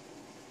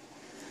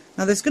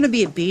 Now there's going to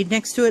be a bead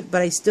next to it,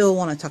 but I still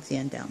want to tuck the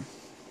end down.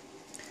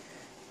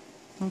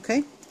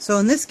 Okay, so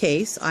in this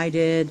case I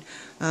did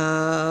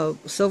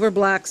silver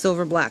black,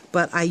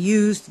 but I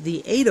used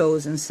the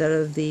 8/0s instead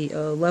of the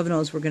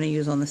 11/0s we're going to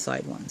use on the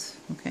side ones.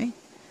 Okay,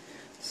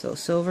 so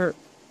silver.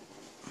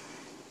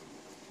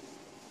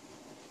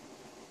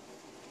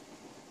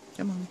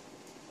 Come on.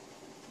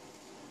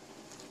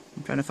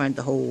 I'm trying to find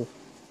the hole.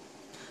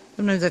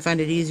 Sometimes I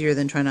find it easier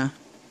than trying to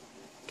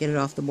get it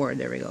off the board.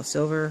 There we go,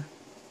 silver.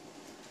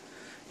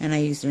 And I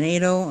used an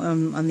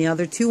 8/0 on the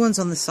other 2 ones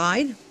on the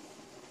side.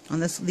 On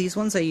these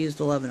ones I used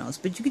 11/0s,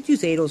 but you could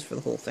use 8/0s for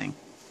the whole thing.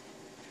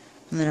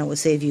 And then it would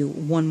save you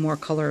one more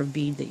color of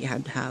bead that you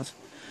had to have.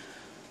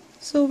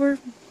 Silver.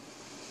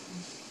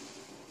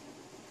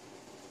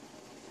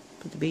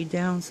 Put the bead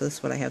down, so this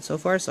is what I have so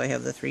far. So I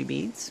have the 3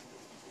 beads.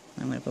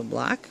 I'm going to put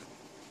black.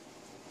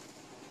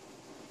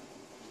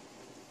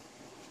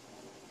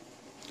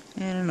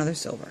 and another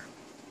silver.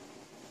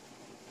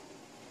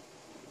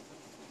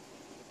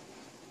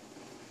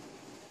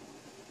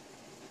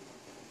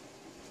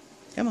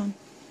 Come on.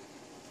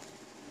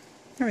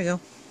 There we go.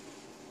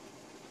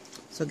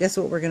 So guess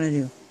what we're going to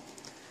do?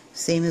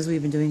 Same as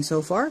we've been doing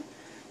so far.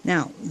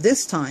 Now,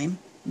 this time,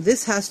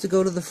 this has to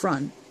go to the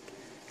front,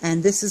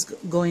 and this is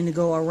going to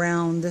go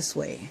around this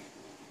way.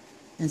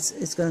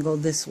 It's going to go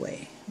this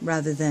way,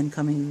 rather than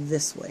coming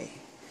this way.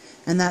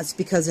 And that's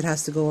because it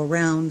has to go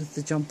around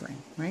the jump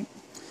ring, right?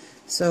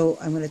 So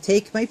I'm going to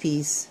take my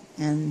piece,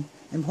 and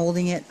I'm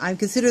holding it. I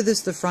consider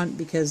this the front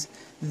because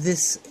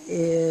this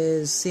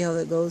is, see how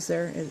that goes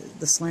there?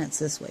 The slant's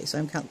this way. So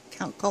I'm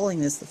calling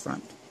this the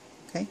front.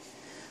 Okay?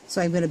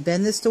 So I'm going to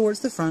bend this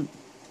towards the front,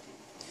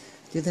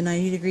 do the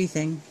 90-degree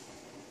thing.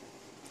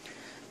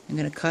 I'm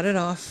going to cut it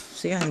off.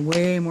 See, I had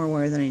way more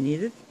wire than I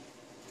needed.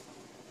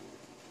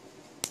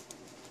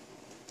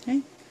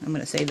 Okay? I'm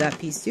going to save that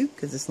piece too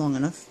because it's long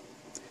enough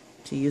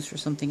to use for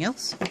something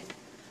else.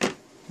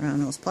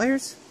 Round nose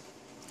pliers.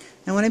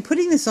 Now when I'm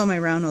putting this on my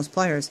round nose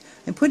pliers,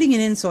 I'm putting it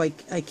in so I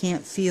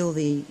can't feel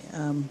the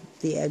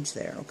edge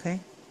there, okay?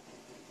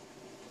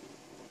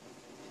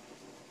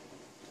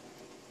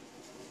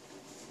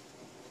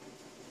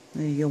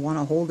 You'll want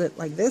to hold it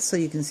like this so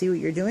you can see what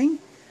you're doing.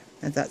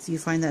 If you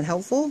find that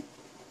helpful,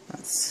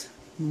 that's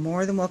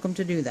more than welcome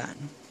to do that.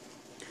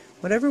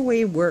 Whatever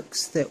way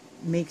works that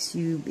makes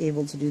you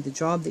able to do the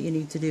job that you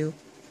need to do.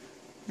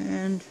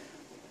 And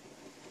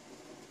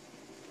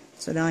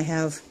so now I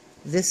have,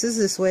 this is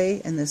this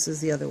way and this is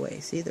the other way.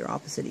 See, they're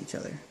opposite each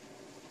other.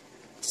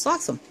 It's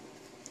awesome.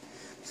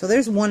 So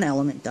there's one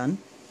element done.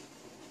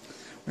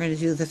 We're going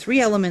to do the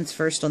 3 elements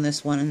first on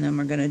this one, and then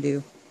we're going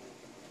to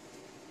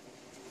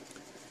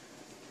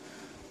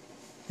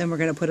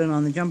put it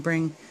on the jump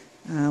ring.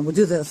 We'll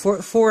do the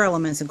 4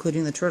 elements,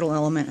 including the turtle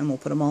element, and we'll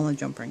put them all in the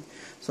jump ring.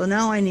 So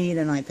now I need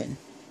an eye pin.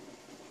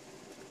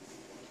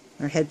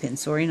 Or head pin,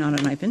 sorry, not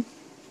an eye pin.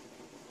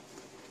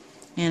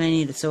 And I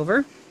need a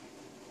silver,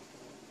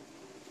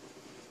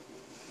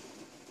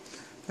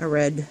 a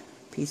red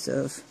piece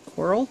of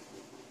coral,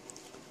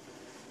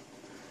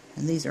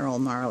 and these are all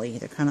gnarly.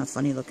 They're kind of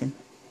funny looking.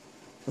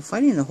 So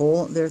finding the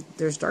hole,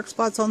 there's dark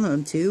spots on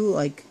them too,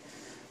 like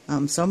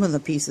some of the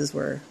pieces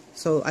were.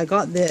 So I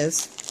got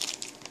this.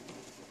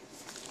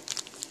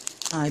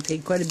 I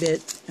paid quite a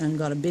bit and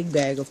got a big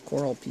bag of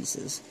coral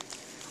pieces.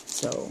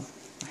 So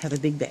I have a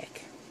big bag.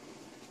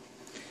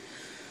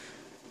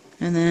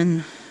 And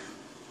then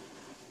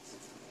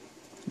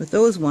with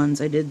those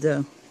ones I did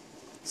the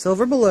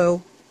silver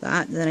below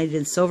that, then I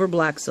did silver,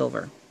 black,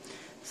 silver.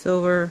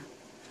 Silver,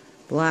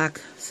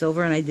 black,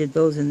 silver, and I did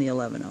those in the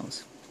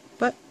 11-ohs.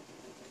 But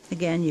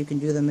again, you can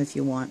do them if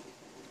you want.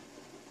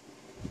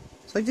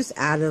 So I just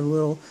added a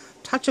little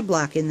touch of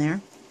black in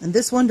there. And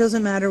this one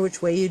doesn't matter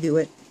which way you do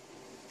it,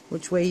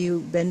 which way you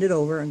bend it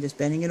over. I'm just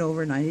bending it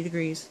over 90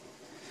 degrees.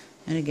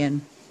 And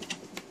again,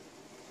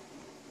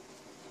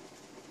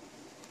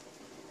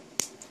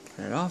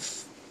 cut it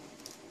off.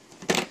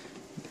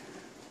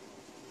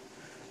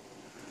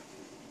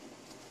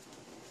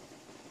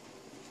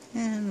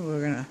 And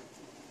we're going to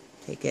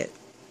take it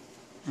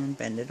and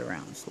bend it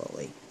around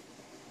slowly.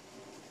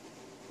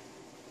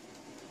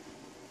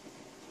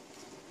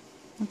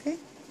 Okay.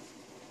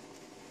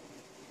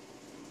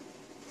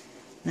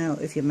 Now,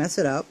 if you mess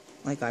it up,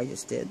 like I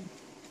just did,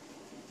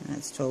 and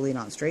it's totally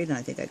not straight, and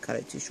I think I cut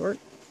it too short.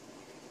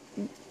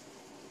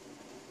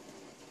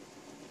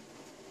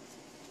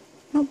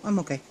 Nope, I'm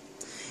okay.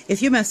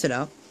 If you mess it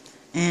up,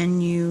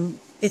 and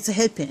it's a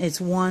head pin, it's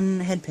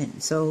one head pin,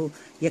 so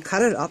you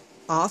cut it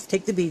off,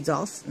 take the beads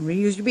off, and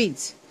reuse your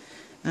beads.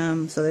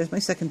 So there's my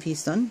second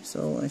piece done.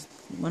 So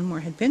one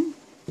more head pin.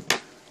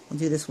 I'll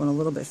do this one a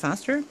little bit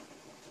faster.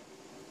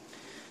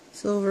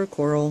 Silver,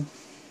 coral,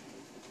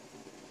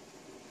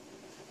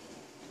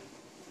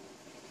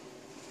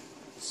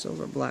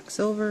 silver, black,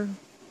 silver.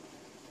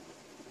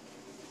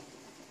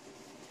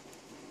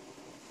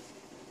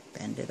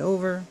 Bend it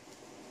over.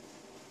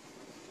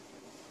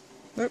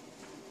 Oop.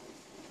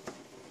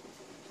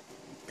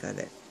 Cut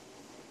it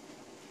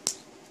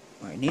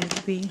where I need it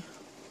to be.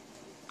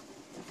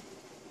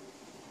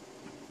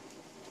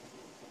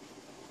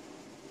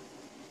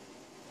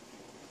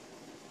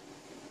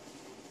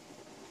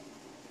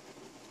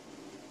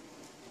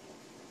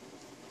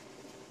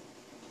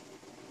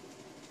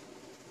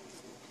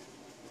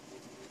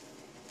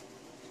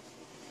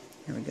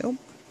 There we go.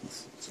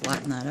 Let's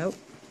flatten that out.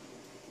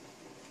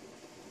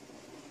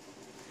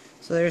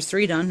 So there's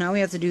 3 done. Now we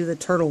have to do the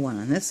turtle one,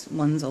 and this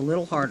one's a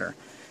little harder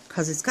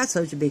because it's got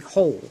such a big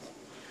hole.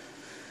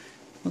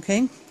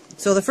 Okay,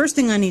 so the first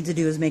thing I need to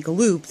do is make a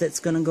loop that's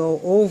going to go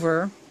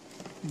over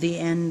the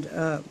end,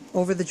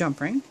 over the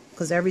jump ring,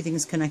 because everything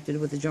is connected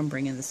with the jump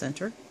ring in the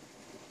center.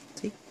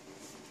 See?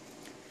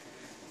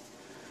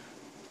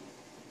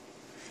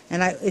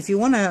 And if you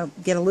want to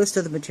get a list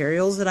of the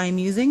materials that I'm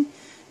using,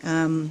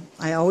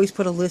 I always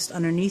put a list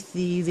underneath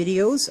the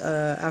videos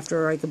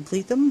after I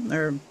complete them,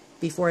 or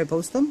before I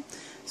post them.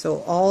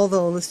 So all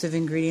the list of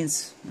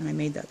ingredients, and I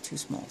made that too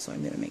small, so I'm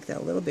going to make that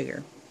a little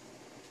bigger.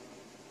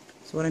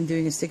 So what I'm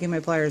doing is sticking my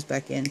pliers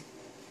back in,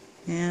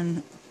 and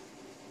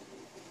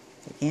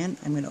if I can,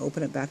 I'm going to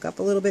open it back up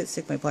a little bit,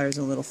 stick my pliers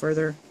in a little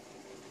further,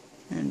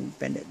 and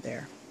bend it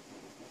there.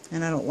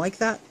 And I don't like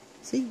that.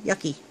 See?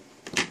 Yucky.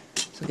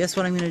 So guess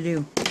what I'm going to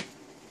do?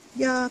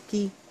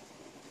 Yucky.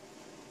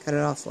 Cut it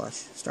off flush.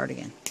 Start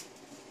again.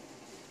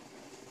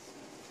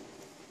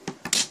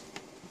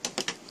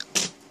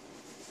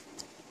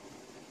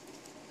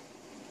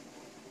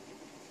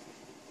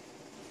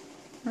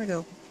 There we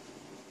go.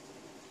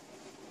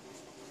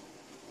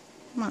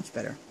 Much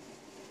better.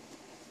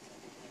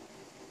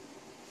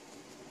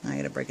 Now I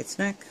gotta break its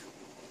neck.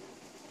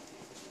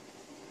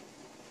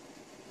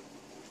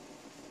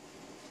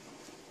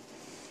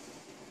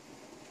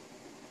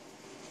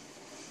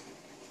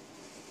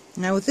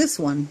 Now with this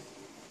one,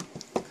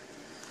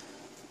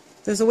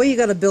 there's a way you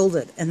gotta build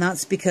it, and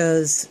that's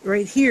because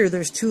right here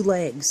there's two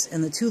legs,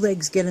 and the two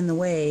legs get in the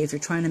way if you're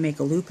trying to make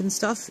a loop and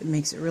stuff. It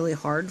makes it really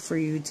hard for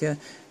you to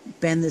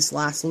bend this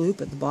last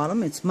loop at the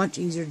bottom. It's much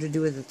easier to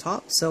do at the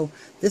top. So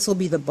this will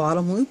be the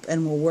bottom loop,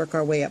 and we'll work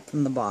our way up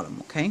from the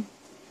bottom, okay?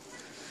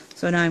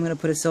 So now I'm going to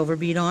put a silver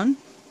bead on,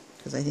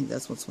 because I think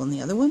that's what's on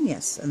the other one.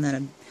 Yes, and then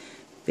a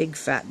big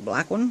fat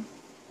black one.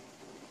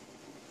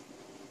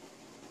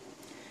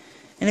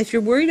 And if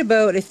you're worried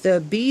about if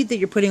the bead that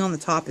you're putting on the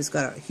top has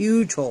got a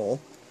huge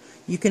hole,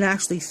 you can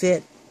actually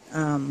fit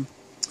 11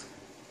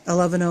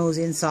 O's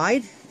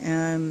inside,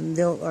 and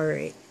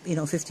or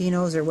 15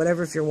 O's or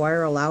whatever if your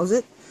wire allows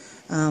it.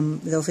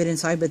 They'll fit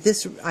inside, but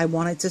this, I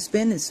want it to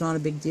spin. It's not a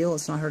big deal.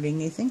 It's not hurting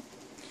anything.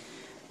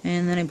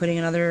 And then I'm putting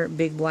another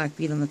big black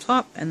bead on the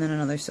top, and then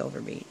another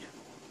silver bead.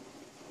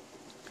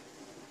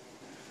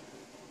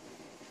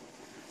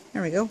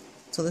 There we go.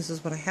 So this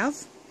is what I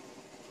have.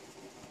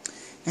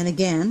 And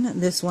again,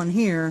 this one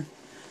here,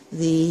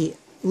 the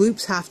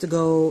loops have to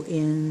go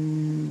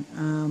in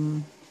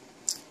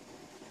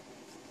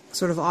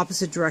sort of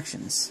opposite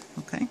directions.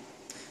 Okay.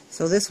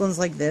 So this one's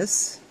like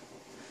this.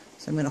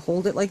 So I'm going to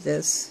hold it like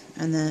this,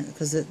 and then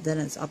because then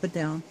it's up and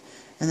down,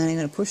 and then I'm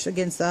going to push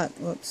against that,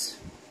 whoops,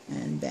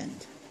 and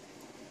bend.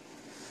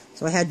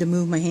 So I had to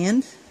move my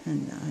hand,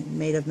 and I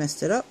may have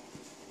messed it up.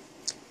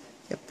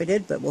 Yep, I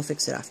did, but we'll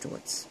fix it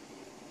afterwards.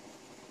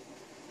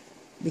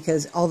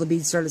 Because all the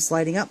beads started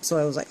sliding up, so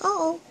I was like,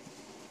 oh.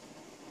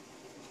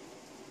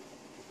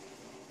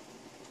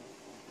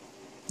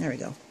 There we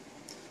go.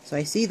 So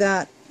I see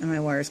that, and my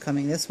wire's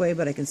coming this way,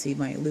 but I can see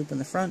my loop in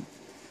the front.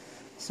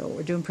 So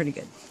we're doing pretty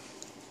good.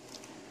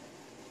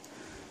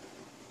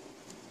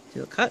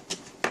 Do a cut.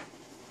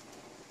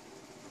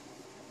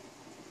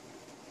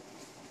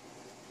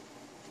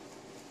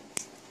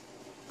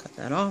 Cut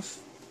that off.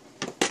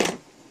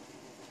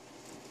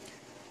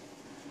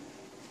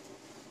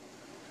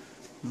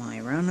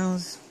 My round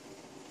nose.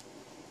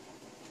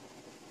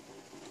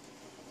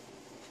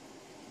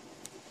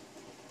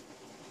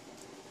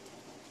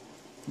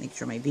 Make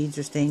sure my beads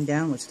are staying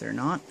down, which they're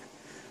not.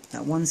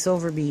 That one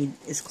silver bead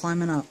is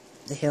climbing up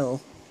the hill.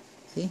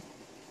 See?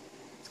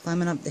 It's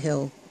climbing up the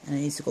hill, and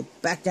it needs to go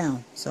back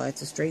down. So I have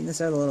to straighten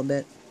this out a little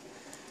bit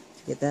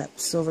to get that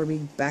silver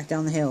bead back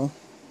down the hill.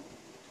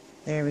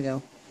 There we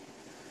go.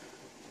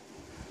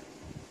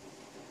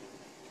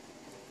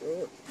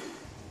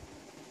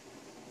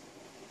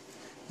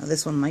 Now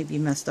this one might be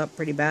messed up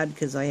pretty bad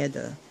because I've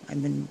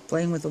been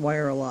playing with the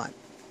wire a lot.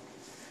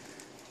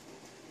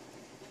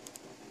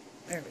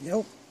 There we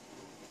go.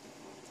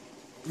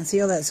 And see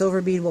how that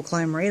silver bead will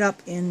climb right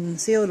up in,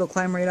 see how it'll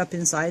climb right up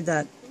inside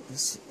that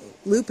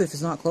loop if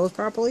it's not closed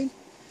properly?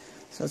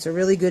 So it's a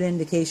really good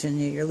indication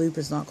that your loop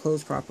is not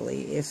closed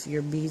properly if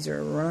your beads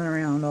are running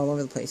around all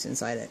over the place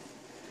inside it.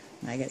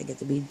 And I got to get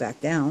the bead back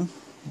down.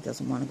 It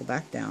doesn't want to go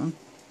back down.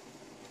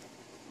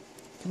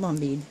 Come on,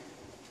 bead.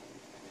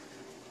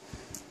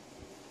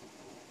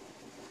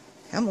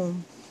 Come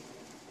on.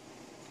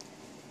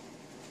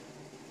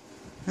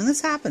 And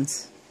this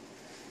happens.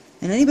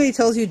 And anybody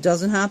tells you it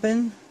doesn't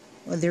happen,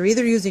 well, they're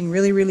either using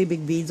really, really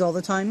big beads all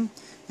the time,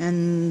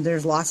 and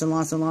there's lots and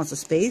lots and lots of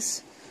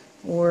space,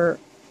 or,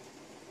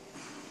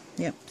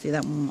 yep, see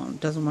that one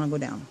doesn't want to go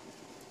down.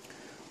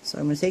 So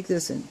I'm going to take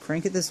this and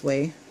crank it this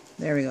way.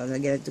 There we go. I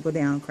get it to go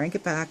down. Crank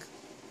it back.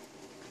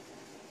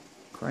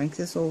 Crank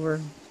this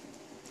over.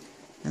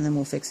 And then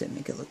we'll fix it and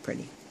make it look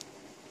pretty.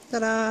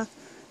 Ta-da!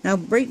 Now,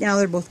 right now,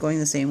 they're both going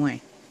the same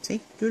way.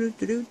 See?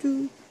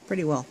 Do-do-do-do-do.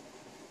 Pretty well.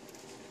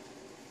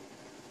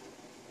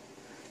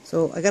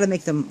 So, I gotta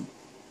make them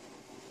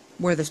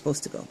where they're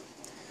supposed to go.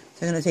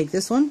 So, I'm gonna take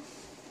this one.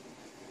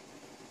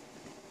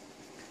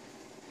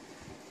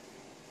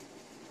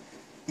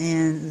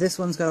 And this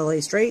one's gotta lay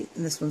straight,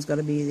 and this one's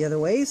gotta be the other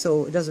way,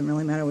 so it doesn't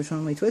really matter which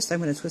one we twist. I'm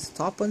gonna twist the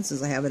top one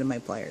since I have it in my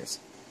pliers.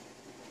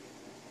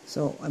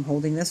 So, I'm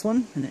holding this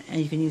one, and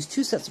you can use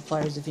 2 sets of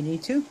pliers if you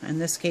need to. In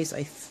this case,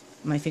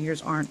 my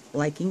fingers aren't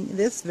liking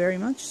this very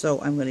much, so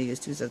I'm going to use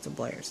 2 sets of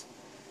pliers.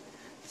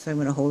 So I'm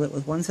going to hold it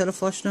with 1 set of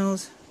flat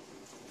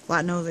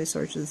nose,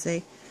 I should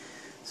say.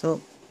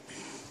 So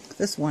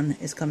this one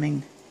is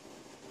coming,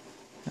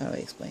 how do I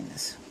explain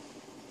this?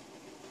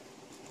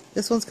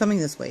 This one's coming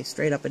this way,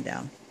 straight up and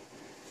down.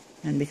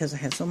 and because I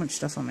have so much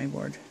stuff on my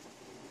board.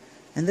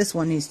 And this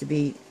one needs to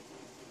be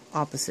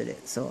opposite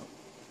it, so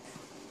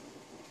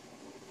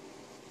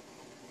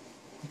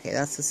okay,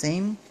 that's the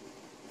same.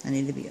 I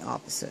need to be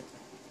opposite.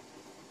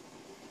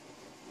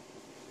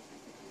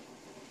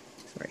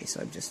 Sorry,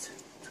 so I'm just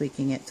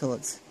tweaking it till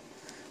it's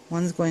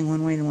one's going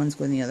one way and one's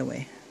going the other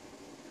way.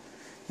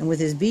 And with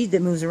this bead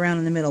that moves around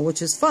in the middle,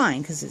 which is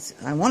fine because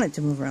I want it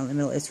to move around in the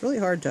middle, it's really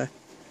hard to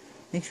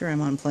make sure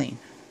I'm on plane.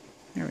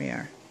 There we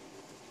are.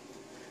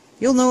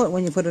 You'll know it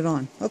when you put it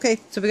on. Okay,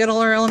 so we got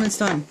all our elements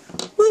done.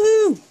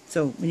 Woohoo!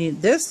 So we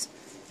need this,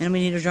 and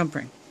we need a jump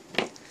ring.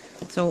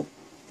 So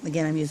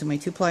again, I'm using my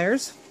 2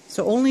 pliers.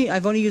 So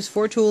I've only used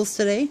 4 tools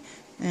today,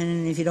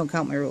 and if you don't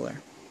count my ruler.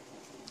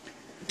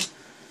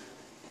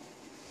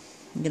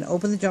 I'm going to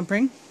open the jump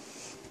ring,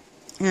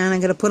 and I'm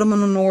going to put them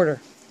in an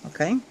order.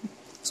 Okay,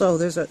 so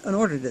there's an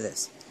order to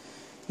this.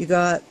 You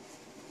got,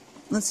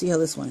 let's see how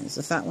this one is.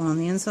 The fat one on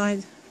the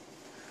inside.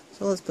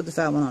 So let's put the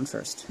fat one on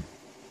first.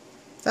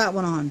 Fat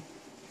one on.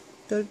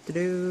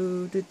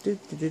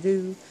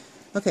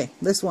 Okay,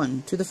 this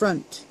one to the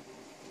front.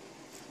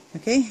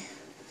 Okay,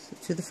 so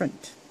to the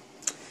front.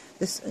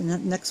 This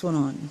next one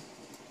on.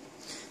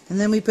 And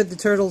then we put the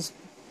turtle's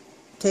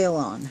tail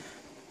on.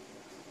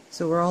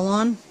 So we're all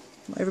on.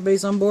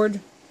 Everybody's on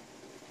board.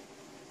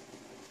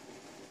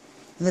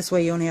 And this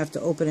way you only have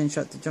to open and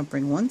shut the jump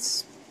ring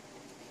once.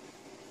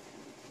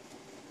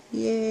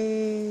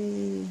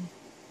 Yay!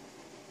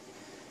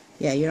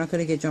 Yeah, you're not going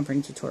to get jump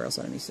ring tutorials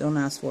on me, so don't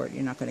ask for it.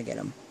 You're not going to get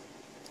them.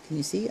 Can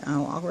you see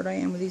how awkward I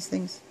am with these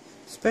things?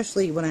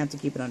 Especially when I have to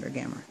keep it under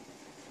camera.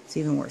 It's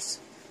even worse.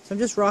 So I'm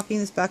just rocking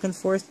this back and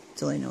forth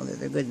till I know that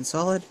they're good and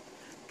solid.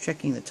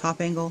 Checking the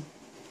top angle.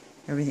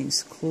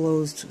 Everything's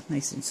closed,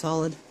 nice and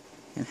solid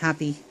and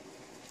happy.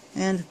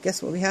 And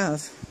guess what we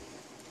have?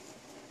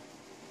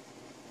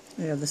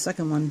 We have the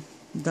second one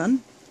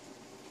done.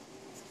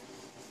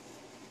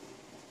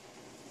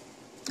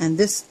 And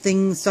this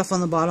stuff on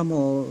the bottom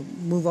will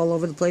move all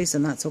over the place,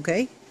 and that's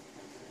okay.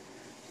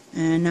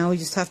 And now we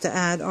just have to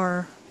add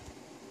our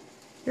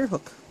ear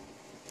hook.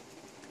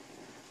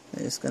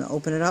 I'm just going to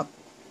open it up,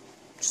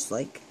 just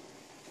like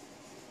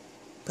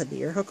put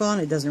the ear hook on.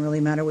 It doesn't really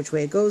matter which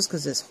way it goes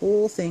because this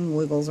whole thing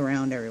wiggles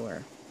around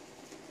everywhere.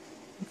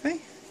 Okay,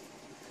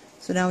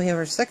 so now we have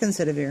our second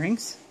set of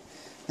earrings,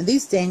 and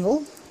these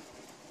dangle.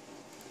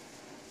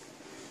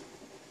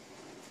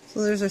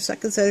 So there's our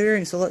second set of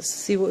earrings. So let's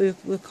see what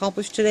we've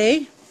accomplished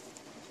today.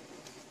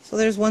 So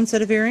there's one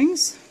set of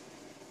earrings.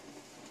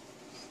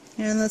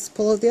 And let's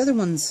pull out the other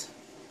ones.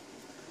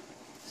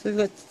 So we've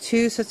got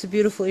 2 sets of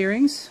beautiful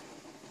earrings.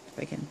 If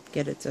I can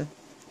get it to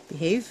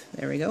behave.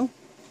 There we go.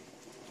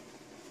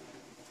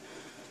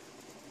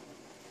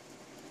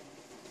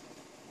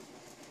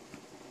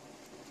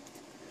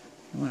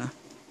 I want to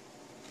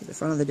put the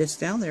front of the disc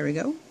down. There we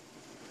go.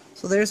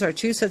 So there's our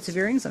 2 sets of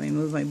earrings. Let me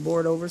move my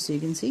board over so you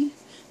can see.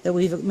 That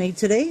we've made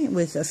today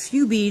with a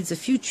few beads, a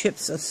few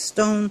chips of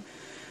stone,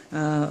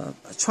 a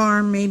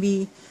charm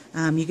maybe.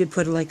 You could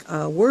put like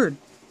a word,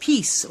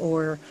 peace,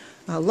 or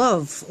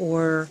love,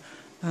 or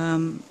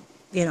you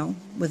know,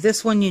 with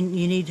this one you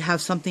need to have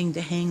something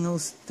to hang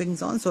those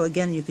things on. So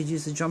again, you could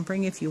use a jump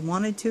ring if you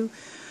wanted to.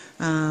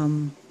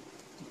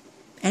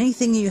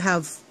 Anything you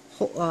have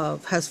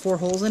has 4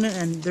 holes in it,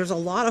 and there's a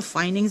lot of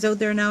findings out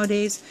there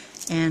nowadays,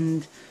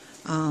 and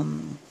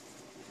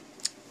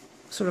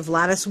sort of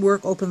lattice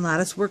work, open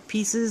lattice work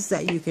pieces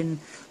that you can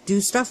do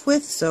stuff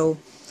with. So,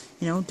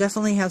 you know,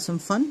 definitely have some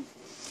fun.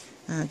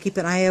 Keep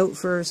an eye out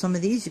for some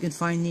of these. You can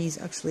find these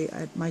actually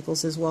at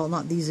Michael's as well.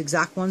 Not these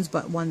exact ones,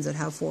 but ones that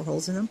have 4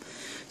 holes in them.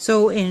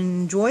 So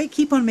enjoy.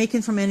 Keep on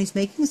making from Annie's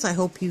Makings. I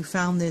hope you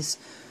found this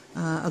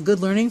a good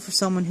learning for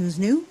someone who's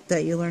new,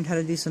 that you learned how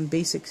to do some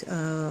basic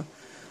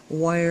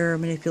wire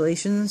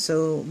manipulations,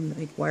 so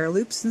make wire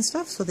loops and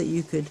stuff, so that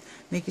you could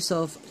make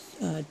yourself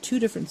 2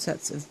 different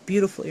sets of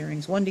beautiful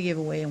earrings, one to give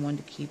away and one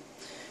to keep.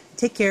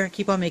 Take care.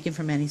 Keep on making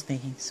from Annie's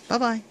Makings.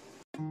 Bye-bye.